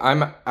 one thing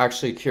I'm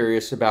actually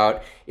curious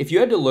about, if you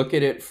had to look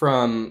at it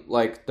from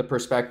like the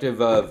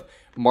perspective of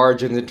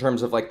margins in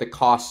terms of like the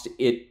cost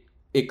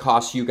it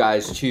costs you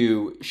guys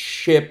to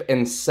ship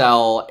and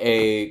sell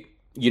a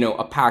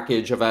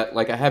package of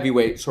a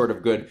heavyweight sort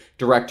of good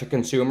direct to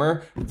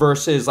consumer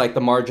versus like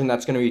the margin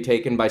that's going to be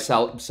taken by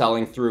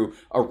selling through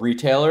a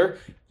retailer.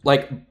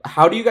 Like,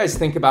 how do you guys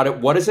think about it?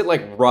 What does it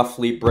like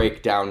roughly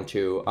break down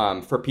to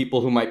for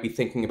people who might be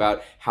thinking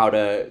about how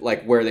to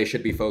like where they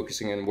should be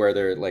focusing and where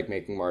they're like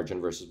making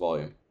margin versus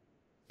volume?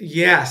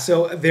 Yeah.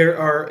 So there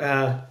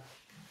are,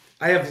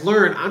 I have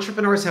learned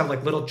entrepreneurs have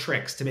like little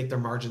tricks to make their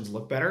margins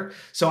look better.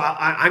 So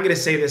I'm going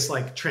to say this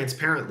like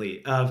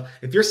transparently of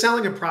if you're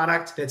selling a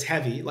product that's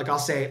heavy, like I'll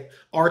say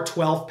our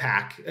 12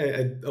 pack,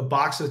 a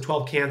box with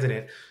 12 cans in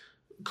it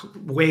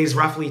weighs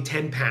roughly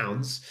 10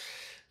 pounds.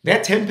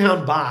 That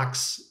 10-pound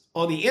box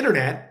on the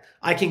internet,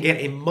 I can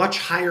get a much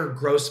higher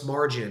gross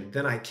margin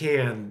than I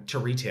can to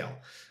retail.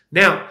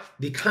 Now,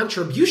 the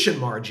contribution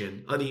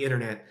margin on the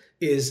internet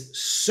is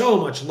so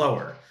much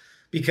lower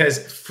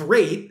because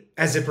freight,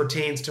 as it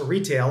pertains to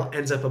retail,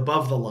 ends up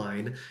above the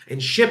line,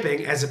 and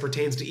shipping, as it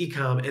pertains to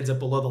e-com, ends up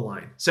below the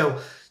line. So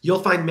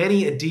you'll find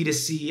many a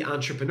D2C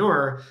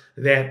entrepreneur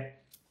that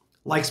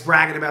likes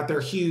bragging about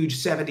their huge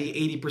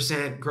 70,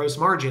 80% gross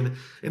margin.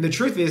 And the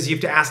truth is you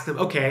have to ask them,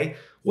 okay,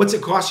 what's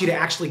it cost you to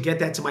actually get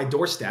that to my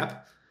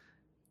doorstep?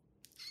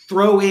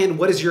 Throw in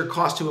what is your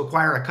cost to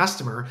acquire a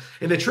customer?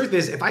 And the truth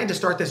is, if I had to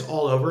start this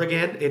all over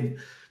again, and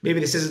maybe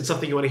this isn't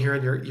something you want to hear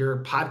in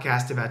your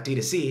podcast about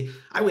D2C,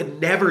 I would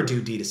never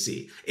do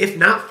D2C. If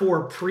not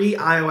for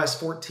pre-iOS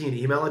 14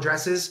 email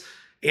addresses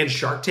and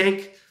Shark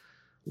Tank,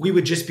 we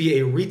would just be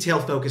a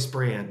retail-focused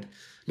brand.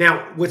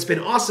 Now, what's been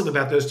awesome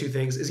about those two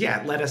things is,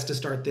 it led us to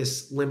start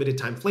this limited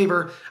time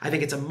flavor. I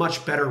think it's a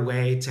much better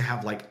way to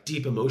have like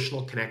deep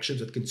emotional connections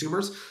with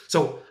consumers.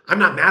 So I'm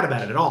not mad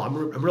about it at all.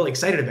 I'm really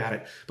excited about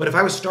it. But if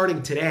I was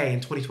starting today in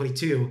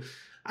 2022,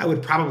 I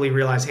would probably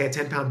realize, hey, a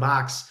 10-pound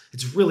box,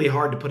 it's really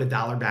hard to put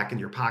 $1 back in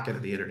your pocket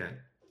on the internet.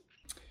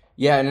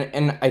 Yeah,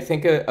 and I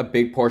think a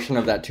big portion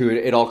of that too,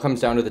 it all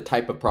comes down to the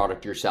type of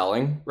product you're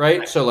selling,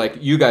 right? So like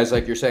you guys,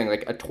 like you're saying,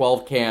 like a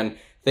 12 can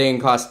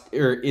thing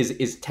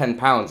is 10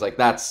 pounds. Like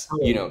that's,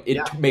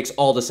 makes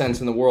all the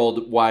sense in the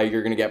world why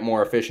you're going to get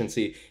more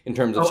efficiency in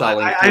terms of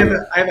selling. I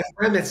have a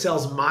friend that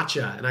sells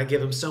matcha, and I give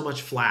him so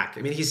much flack.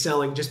 I mean, he's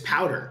selling just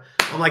powder.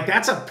 I'm like,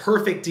 that's a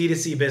perfect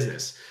D2C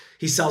business.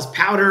 He sells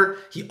powder.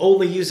 He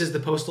only uses the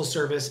postal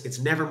service. It's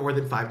never more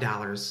than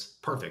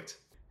 $5. Perfect.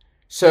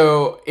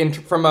 So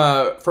from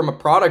a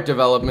product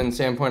development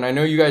standpoint, I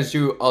know you guys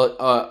do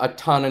a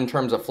ton in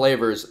terms of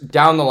flavors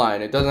down the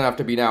line. It doesn't have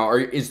to be now.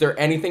 Is there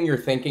anything you're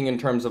thinking in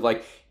terms of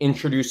like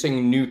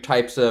introducing new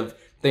types of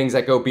things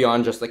that go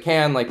beyond just the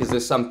can? Like, is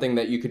this something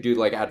that you could do,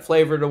 like add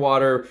flavor to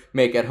water,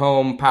 make at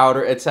home,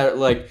 powder, etc.?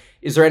 Like,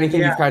 is there anything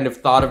you've kind of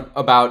thought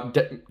about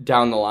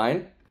down the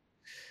line?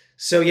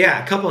 So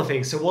a couple of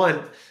things. So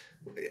one,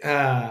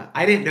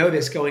 I didn't know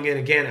this going in.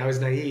 Again, I was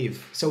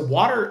naive. So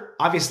water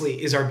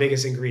obviously is our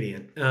biggest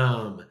ingredient.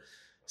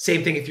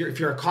 Same thing if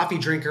you're a coffee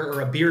drinker or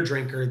a beer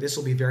drinker, this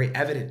will be very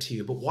evident to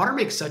you. But water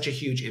makes such a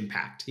huge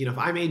impact. If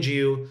I made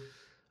you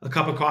a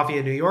cup of coffee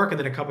in New York and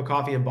then a cup of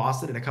coffee in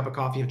Boston and a cup of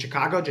coffee in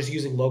Chicago, just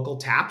using local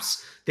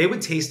taps, they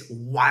would taste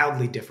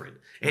wildly different.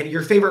 And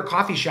your favorite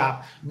coffee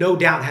shop, no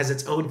doubt, has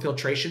its own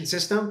filtration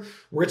system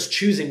where it's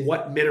choosing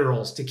what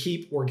minerals to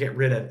keep or get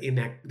rid of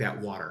in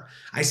that water.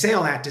 I say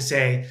all that to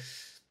say,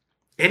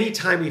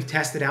 anytime we've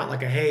tested out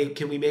like hey,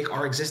 can we make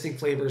our existing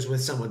flavors with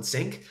someone's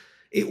sink?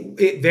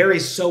 It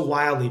varies so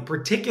wildly,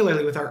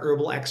 particularly with our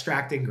herbal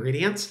extract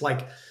ingredients.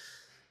 Like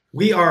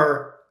we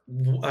are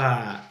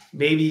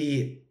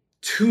maybe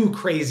too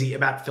crazy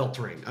about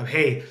filtering of,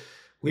 hey,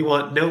 we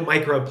want no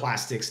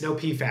microplastics, no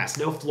PFAS,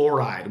 no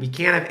fluoride. We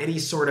can't have any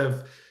sort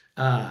of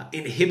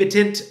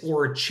inhibitant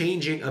or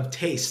changing of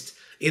taste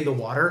in the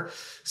water.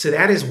 So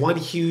that is one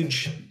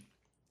huge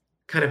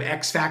kind of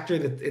X factor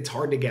that it's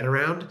hard to get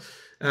around.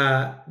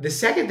 The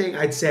second thing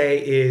I'd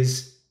say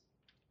is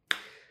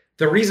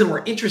the reason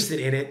we're interested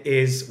in it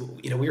is,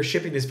 we are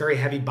shipping this very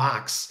heavy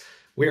box.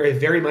 We're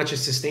very much a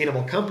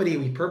sustainable company.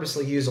 We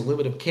purposely use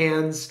aluminum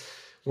cans.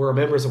 We're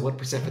members of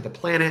 1% for the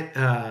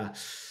Planet.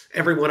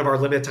 Every one of our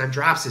limited time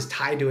drops is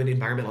tied to an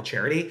environmental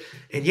charity.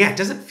 And it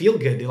doesn't feel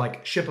good to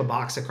like ship a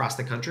box across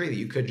the country that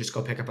you could just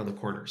go pick up on the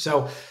corner.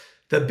 So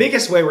the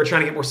biggest way we're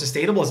trying to get more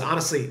sustainable is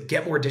honestly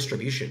get more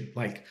distribution.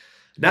 Like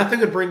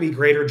nothing would bring me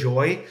greater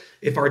joy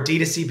if our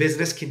D2C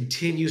business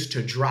continues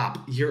to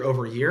drop year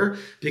over year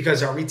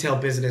because our retail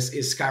business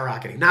is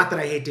skyrocketing. Not that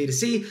I hate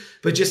D2C,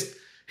 but just,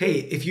 hey,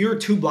 if you're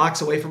 2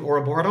 blocks away from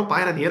Ouroboros, don't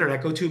buy it on the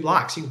internet, go 2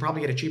 blocks. You can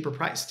probably get a cheaper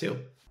price too.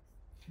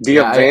 The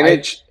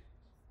advantage...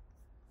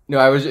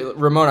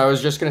 Ramon, I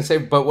was just going to say,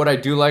 but what I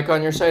do like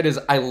on your site is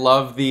I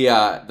love the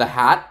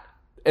hat.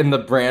 and the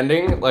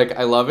branding, like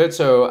I love it.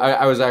 So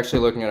I was actually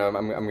looking at them.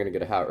 I'm gonna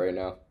get a hat right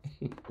now.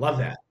 Love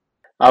that.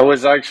 I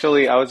was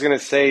gonna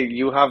say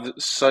you have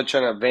such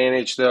an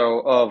advantage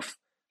though of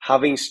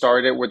having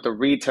started with the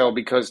retail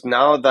because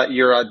now that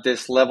you're at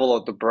this level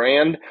of the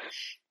brand,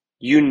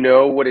 you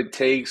know what it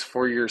takes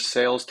for your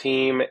sales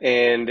team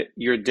and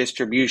your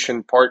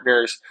distribution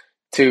partners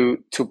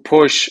to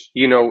push,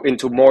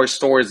 into more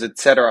stores,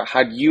 etc.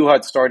 Had you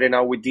had started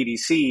out with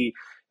DDC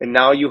and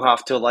now you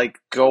have to like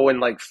go and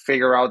like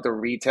figure out the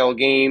retail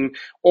game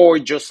or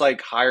just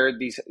like hire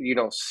these,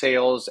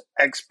 sales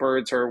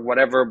experts or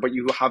whatever, but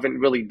you haven't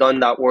really done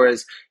that.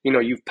 Whereas,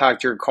 you've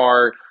packed your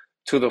car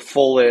to the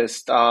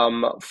fullest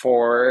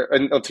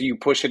until you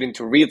push it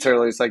into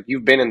retailers, like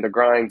you've been in the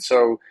grind.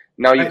 So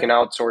now you Right. can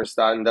outsource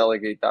that and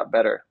delegate that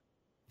better.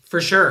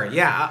 For sure.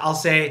 Yeah. I'll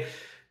say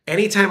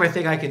anytime I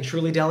think I can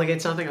truly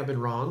delegate something, I've been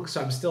wrong.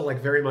 So I'm still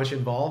like very much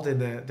involved in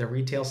the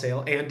retail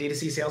sale and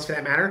D2C sales for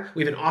that matter.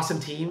 We have an awesome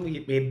team.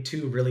 We made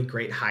two really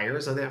great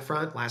hires on that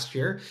front last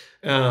year.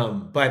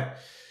 But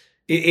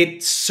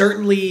it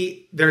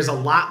certainly, there's a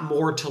lot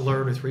more to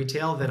learn with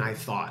retail than I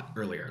thought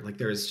earlier. Like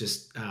there's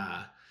just,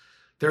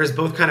 there is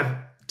both kind of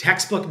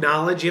textbook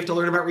knowledge you have to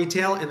learn about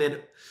retail. And then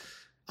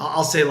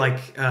I'll say like,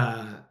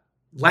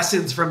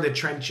 lessons from the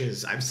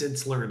trenches I've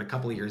since learned a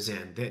couple of years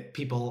in that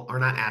people are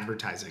not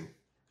advertising.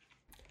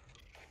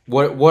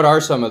 What are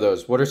some of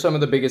those? What are some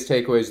of the biggest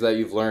takeaways that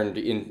you've learned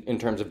in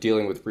terms of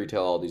dealing with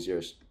retail all these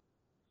years?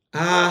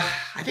 I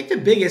think the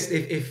biggest,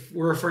 if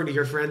we're referring to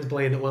your friends,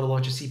 Blaine, that want to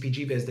launch a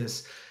CPG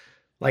business,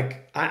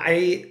 like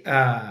I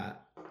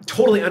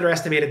totally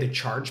underestimated the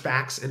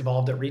chargebacks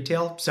involved at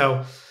retail.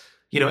 So,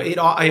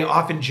 I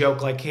often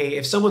joke like, hey,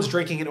 if someone's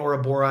drinking an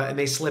Ouroboros and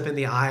they slip in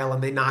the aisle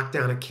and they knock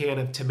down a can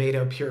of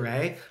tomato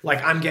puree,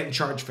 like I'm getting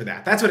charged for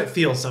that. That's what it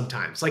feels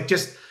sometimes. Like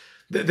just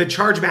the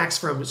chargebacks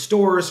from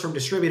stores, from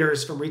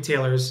distributors, from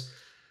retailers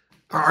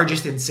are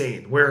just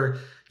insane. Where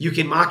you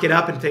can mock it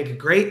up and think,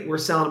 great, we're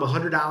selling them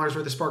 $100 worth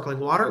of sparkling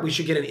water. We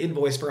should get an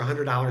invoice for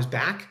 $100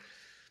 back.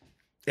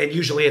 And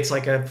usually it's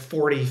like a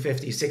 $40,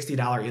 $50,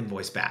 $60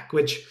 invoice back,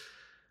 which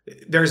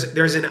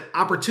there's an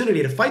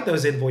opportunity to fight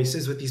those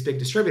invoices with these big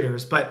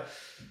distributors, but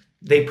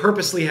they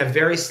purposely have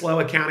very slow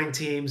accounting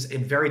teams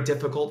and very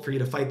difficult for you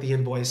to fight the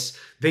invoice.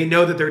 They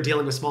know that they're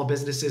dealing with small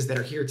businesses that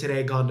are here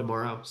today, gone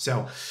tomorrow.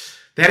 So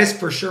that has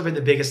for sure been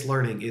the biggest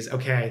learning is,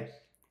 okay,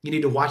 you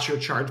need to watch your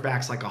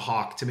chargebacks like a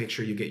hawk to make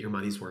sure you get your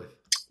money's worth.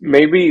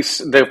 Maybe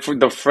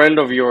the friend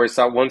of yours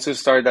that wants to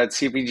start that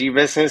CPG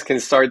business can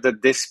start the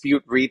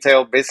dispute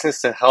retail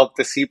business to help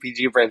the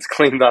CPG brands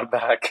claim that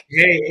back.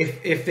 Hey,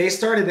 if they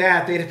started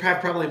that, they'd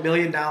have probably $1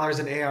 million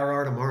in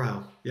ARR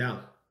tomorrow. Yeah.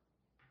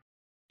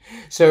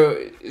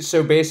 So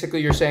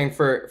basically, you're saying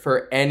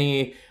for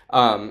any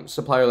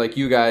supplier like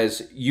you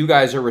guys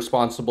are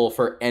responsible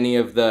for any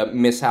of the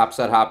mishaps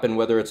that happen,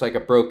 whether it's like a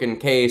broken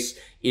case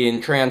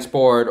in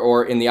transport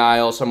or in the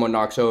aisle, someone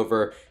knocks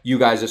over. You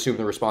guys assume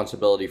the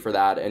responsibility for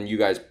that, and you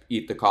guys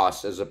eat the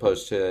cost as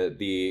opposed to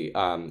the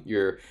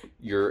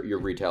your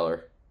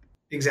retailer.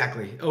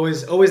 Exactly.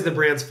 Always the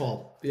brand's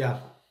fault. Yeah.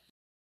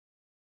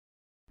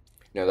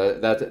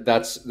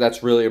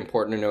 That's really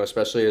important to know,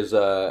 especially as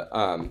a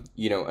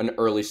an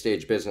early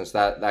stage business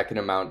that can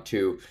amount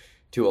to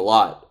a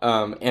lot.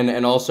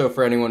 And also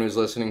for anyone who's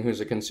listening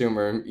who's a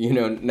consumer,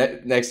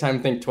 next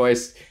time think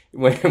twice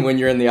when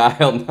you're in the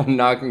aisle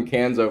knocking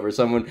cans over.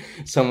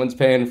 Someone's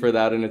paying for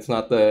that, and it's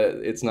not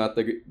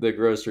the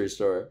grocery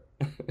store.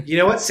 You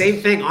know what? Same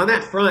thing on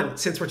that front.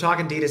 Since we're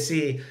talking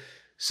D2C.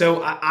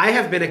 So I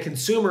have been a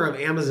consumer of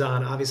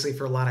Amazon, obviously,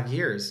 for a lot of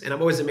years, and I'm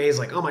always amazed,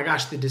 like, oh my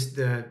gosh, the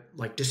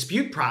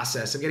dispute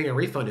process of getting a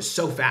refund is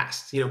so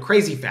fast,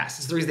 crazy fast.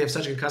 It's the reason they have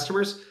such good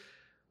customers.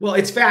 Well,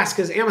 it's fast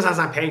because Amazon's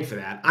not paying for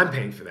that. I'm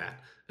paying for that.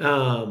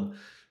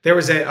 There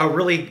was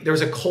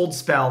a cold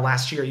spell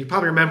last year. You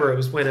probably remember it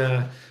was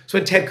when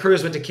Ted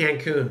Cruz went to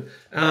Cancun.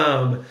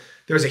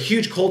 There was a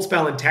huge cold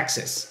spell in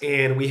Texas,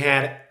 and we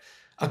had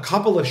a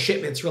couple of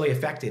shipments really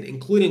affected,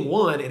 including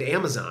one at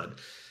Amazon.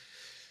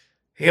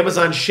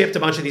 Amazon shipped a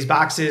bunch of these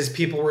boxes.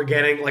 People were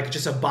getting like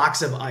just a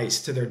box of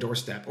ice to their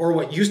doorstep, or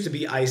what used to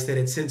be ice that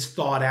had since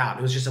thawed out.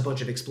 It was just a bunch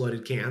of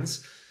exploded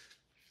cans.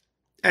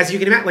 As you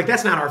can imagine, like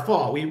that's not our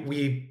fault.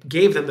 We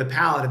gave them the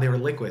pallet and they were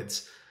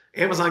liquids.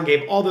 Amazon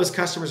gave all those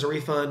customers a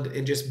refund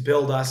and just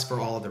billed us for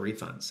all of the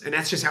refunds. And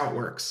that's just how it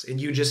works. And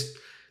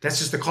that's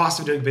just the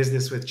cost of doing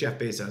business with Jeff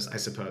Bezos, I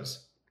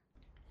suppose.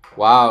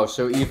 Wow.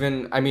 So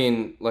even,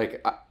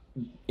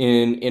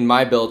 in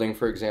my building,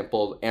 for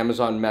example,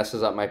 Amazon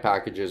messes up my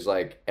packages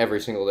like every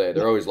single day.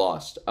 They're always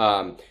lost.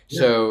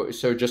 So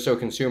just so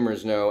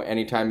consumers know,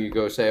 anytime you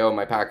go say, oh,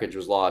 my package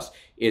was lost,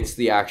 it's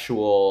the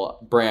actual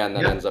brand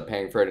that ends up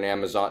paying for it in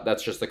Amazon.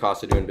 That's just the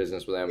cost of doing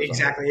business with Amazon.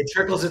 Exactly. It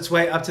trickles its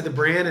way up to the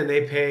brand and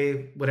they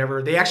pay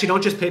whatever. They actually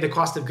don't just pay the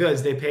cost of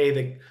goods. They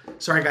pay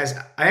sorry guys,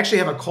 I actually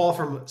have a call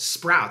from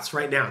Sprouts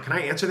right now. Can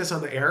I answer this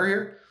on the air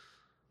here?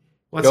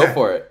 Go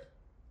for it.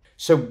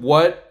 So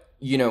what,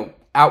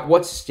 at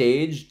what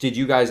stage did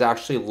you guys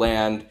actually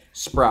land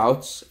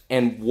Sprouts,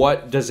 and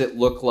what does it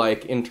look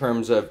like in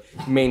terms of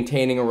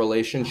maintaining a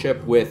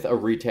relationship with a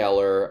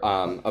retailer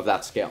of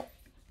that scale?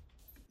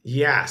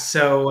 Yeah.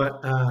 So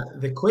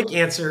the quick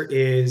answer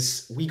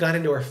is we got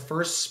into our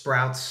first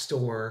Sprouts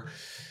store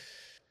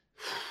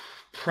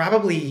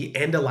probably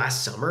end of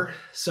last summer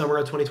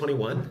of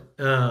 2021,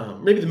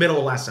 maybe the middle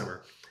of last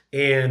summer.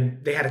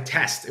 And they had a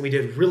test, and we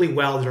did really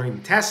well during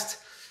the test.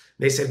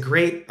 They said,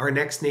 great, our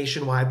next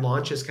nationwide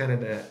launch is kind of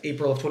the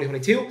April of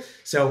 2022.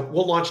 So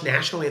we'll launch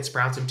nationally at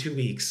Sprouts in 2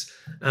 weeks.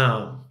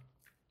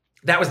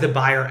 That was the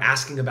buyer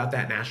asking about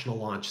that national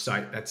launch. So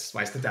that's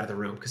why I stepped out of the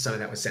room, because some of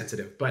that was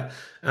sensitive. But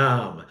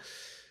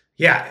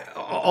yeah,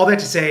 all that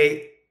to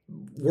say,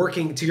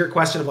 working to your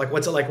question of like,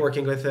 what's it like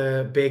working with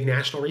a big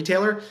national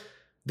retailer?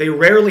 They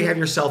rarely have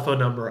your cell phone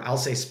number. I'll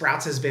say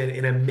Sprouts has been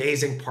an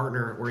amazing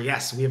partner where,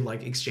 yes, we have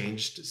like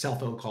exchanged cell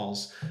phone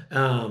calls.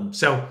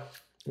 So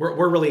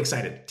we're really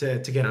excited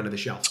to get onto the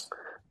shelf.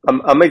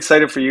 I'm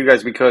excited for you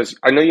guys because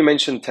I know you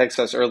mentioned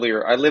Texas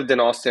earlier. I lived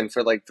in Austin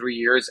for like 3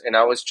 years, and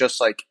I was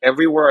just like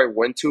everywhere I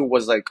went to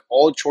was like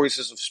all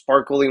choices of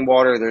sparkling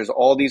water. There's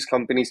all these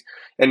companies,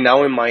 and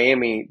now in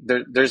Miami,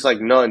 there's like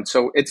none.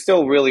 So it's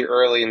still really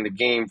early in the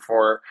game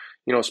for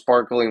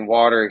sparkling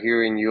water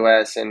here in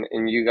US, and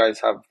you guys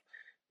have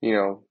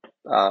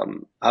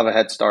a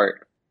head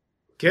start.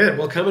 Good.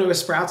 Well, coming to a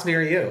Sprouts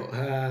near you.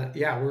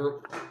 Yeah,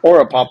 or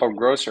a pop-up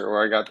grocer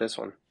where I got this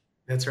one.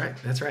 That's right.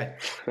 That's right.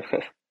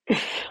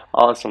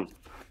 Awesome.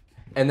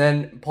 And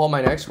then, Paul,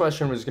 my next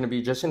question was going to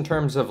be just in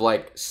terms of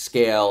like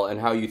scale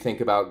and how you think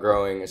about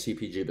growing a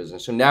CPG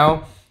business. So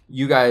now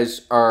you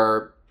guys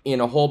are in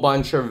a whole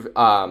bunch of,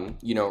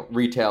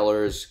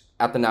 retailers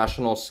at the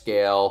national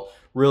scale,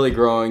 really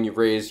growing. You've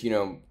raised,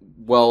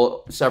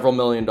 several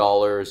 $million.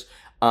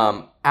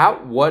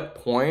 At what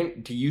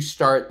point do you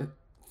start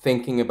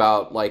thinking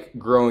about like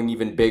growing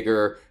even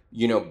bigger,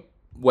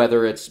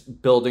 whether it's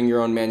building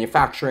your own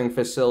manufacturing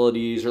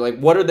facilities, or like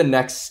what are the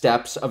next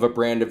steps of a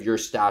brand of your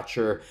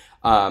stature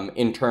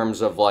in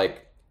terms of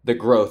like the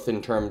growth,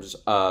 in terms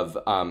of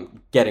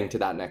getting to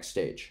that next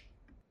stage?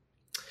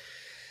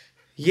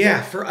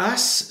 Yeah, for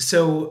us,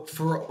 so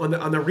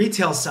on the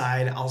retail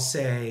side, I'll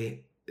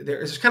say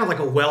there's kind of like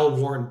a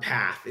well-worn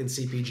path in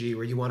CPG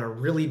where you want to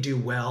really do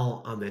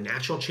well on the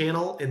natural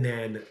channel and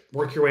then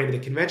work your way into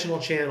the conventional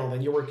channel.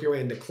 Then you work your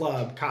way into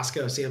club,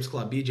 Costco, Sam's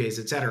Club, BJ's,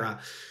 etc.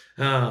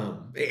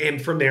 And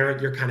from there,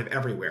 you're kind of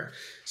everywhere.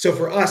 So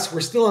for us,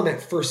 we're still on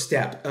that first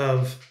step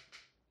of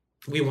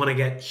we want to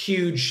get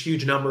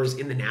huge numbers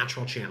in the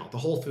natural channel, the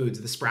Whole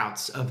Foods, the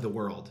Sprouts of the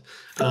world.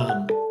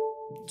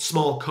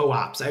 Small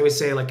co-ops. I always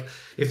say like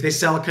if they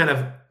sell kind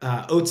of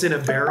oats in a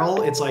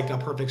barrel, it's like a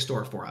perfect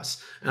store for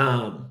us.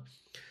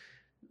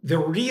 The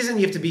reason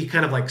you have to be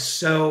kind of like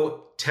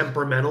so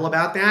temperamental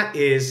about that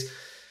is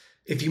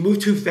if you move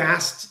too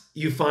fast,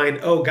 you find,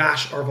 oh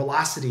gosh, our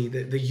velocity,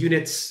 the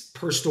units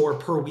per store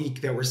per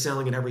week that we're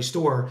selling in every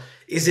store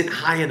isn't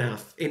high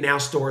enough. And now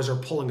stores are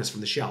pulling us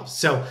from the shelves.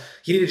 So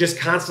you need to just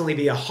constantly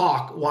be a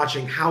hawk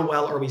watching how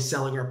well are we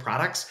selling our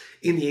products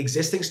in the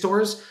existing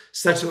stores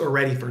such that we're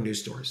ready for new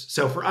stores.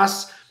 So for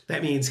us,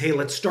 that means, hey,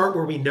 let's start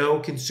where we know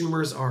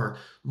consumers are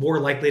more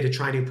likely to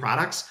try new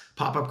products.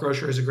 Pop-up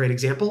grocer is a great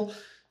example.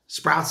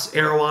 Sprouts,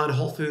 Erewhon,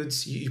 Whole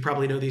Foods, you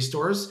probably know these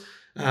stores.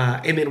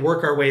 And then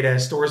work our way to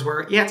stores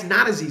where, yeah, it's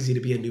not as easy to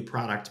be a new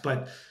product,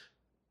 but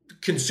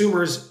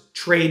consumers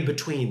trade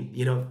between,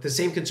 the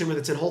same consumer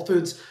that's in Whole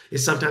Foods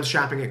is sometimes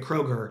shopping at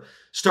Kroger.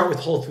 Start with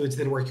Whole Foods,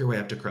 then work your way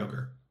up to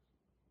Kroger.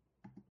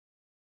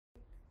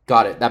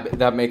 Got it.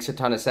 That makes a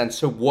ton of sense.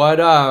 So what,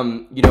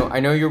 I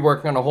know you're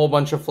working on a whole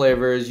bunch of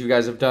flavors. You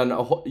guys have done,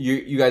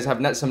 you guys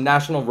have some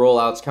national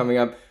rollouts coming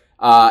up.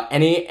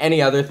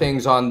 Any other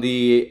things on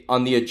the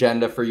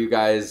agenda for you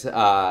guys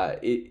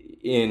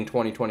in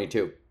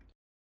 2022?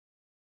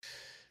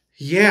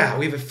 Yeah,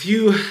 we have a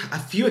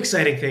few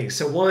exciting things.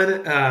 So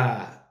one,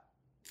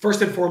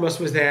 first and foremost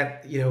was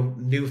that,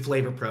 new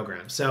flavor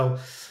program. So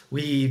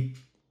we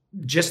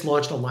just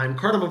launched a lime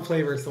cardamom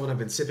flavor. It's the one I've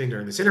been sipping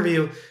during this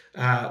interview.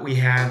 We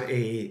have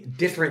a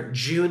different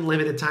June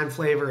limited time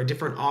flavor, a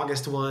different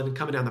August one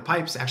coming down the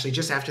pipes. Actually,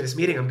 just after this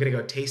meeting, I'm going to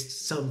go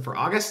taste some for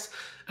August.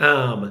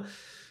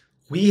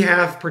 We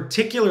have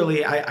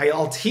particularly,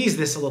 I'll tease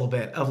this a little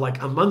bit, of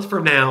like a month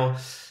from now,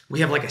 we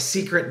have like a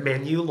secret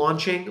menu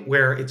launching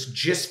where it's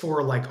just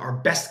for like our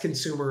best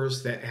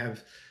consumers that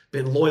have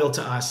been loyal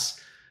to us.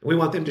 We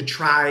want them to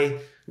try,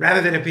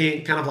 rather than it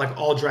being kind of like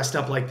all dressed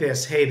up like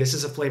this, hey, this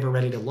is a flavor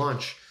ready to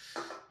launch.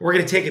 We're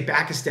going to take it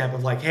back a step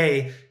of like,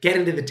 hey, get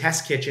into the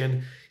test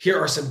kitchen. Here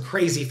are some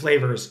crazy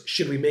flavors.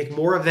 Should we make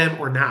more of them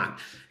or not?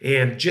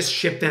 And just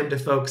ship them to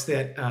folks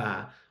that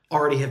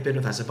already have been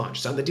with us a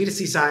bunch. So on the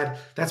D2C side,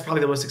 that's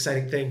probably the most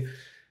exciting thing.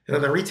 And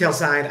on the retail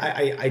side,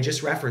 I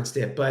just referenced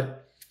it, but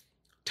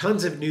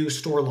tons of new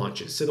store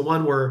launches. So the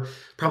one we're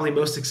probably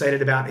most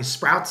excited about is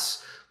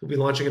Sprouts. We'll be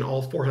launching in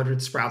all 400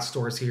 Sprouts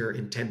stores here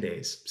in 10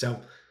 days. So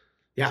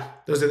yeah,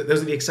 those are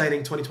the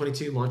exciting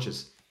 2022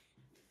 launches.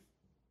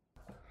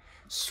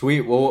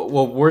 Sweet.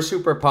 Well, we're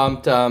super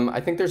pumped.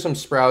 I think there's some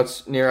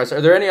Sprouts near us.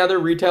 Are there any other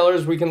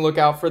retailers we can look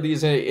out for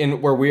these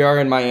in where we are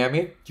in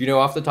Miami? Do you know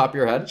off the top of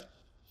your head?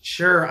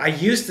 Sure. I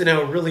used to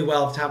know really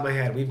well off the top of my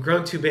head. We've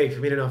grown too big for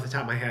me to know off the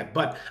top of my head.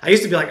 But I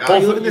used to be like, oh,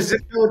 you live in this zip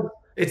code?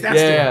 It's that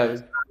store. Yeah.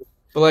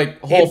 But like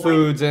Whole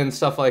Foods and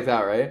stuff like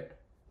that, right?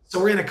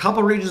 So we're in a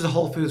couple regions of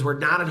Whole Foods. We're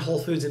not in Whole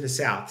Foods in the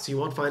South, so you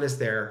won't find us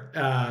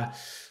there.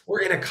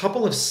 We're in a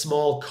couple of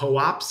small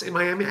co-ops in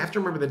Miami. I have to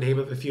remember the name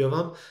of a few of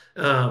them.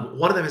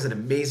 One of them has an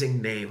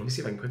amazing name. Let me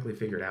see if I can quickly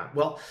figure it out.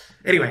 Well,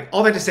 anyway,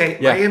 all that to say,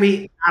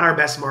 Miami, not our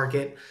best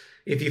market.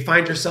 If you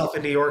find yourself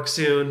in New York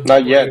soon,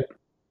 not yet.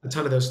 A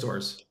ton of those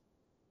stores.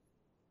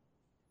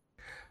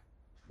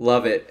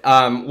 Love it.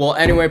 Well,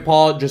 anyway,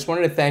 Paul, just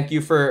wanted to thank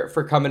you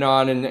for coming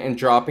on and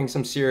dropping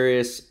some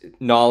serious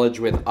knowledge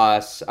with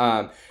us.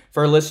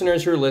 For our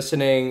listeners who are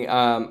listening,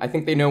 I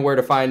think they know where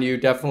to find you.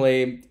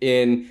 Definitely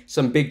in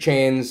some big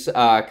chains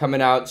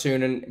coming out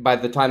soon, and by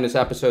the time this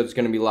episode is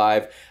going to be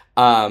live.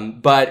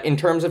 But in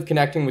terms of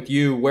connecting with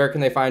you, where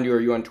can they find you? Are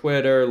you on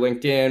Twitter,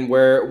 LinkedIn?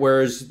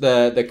 Where's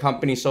the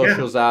company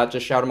socials at?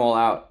 Just shout them all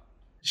out.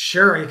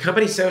 Sure.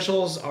 Company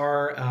socials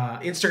are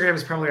Instagram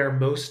is probably our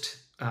most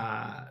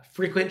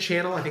frequent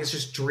channel. I think it's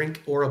just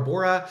Drink Ora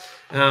Bora.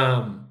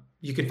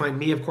 You can find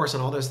me, of course,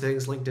 on all those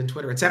things, LinkedIn,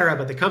 Twitter, etc.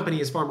 But the company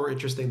is far more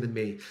interesting than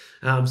me.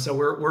 So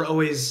we're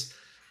always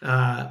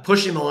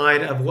pushing the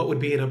line of what would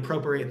be an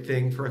appropriate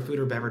thing for a food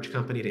or beverage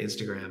company to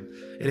Instagram.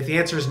 And if the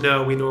answer is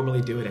no, we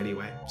normally do it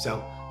anyway.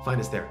 So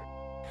find us there.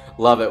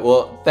 Love it.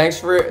 Well, thanks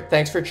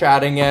for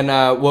chatting,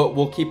 and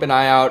we'll keep an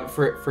eye out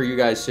for you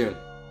guys soon.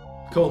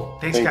 Cool.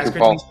 Thanks, Thank guys. you,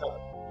 Great Paul. to meet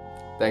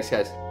you. Thanks,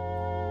 guys.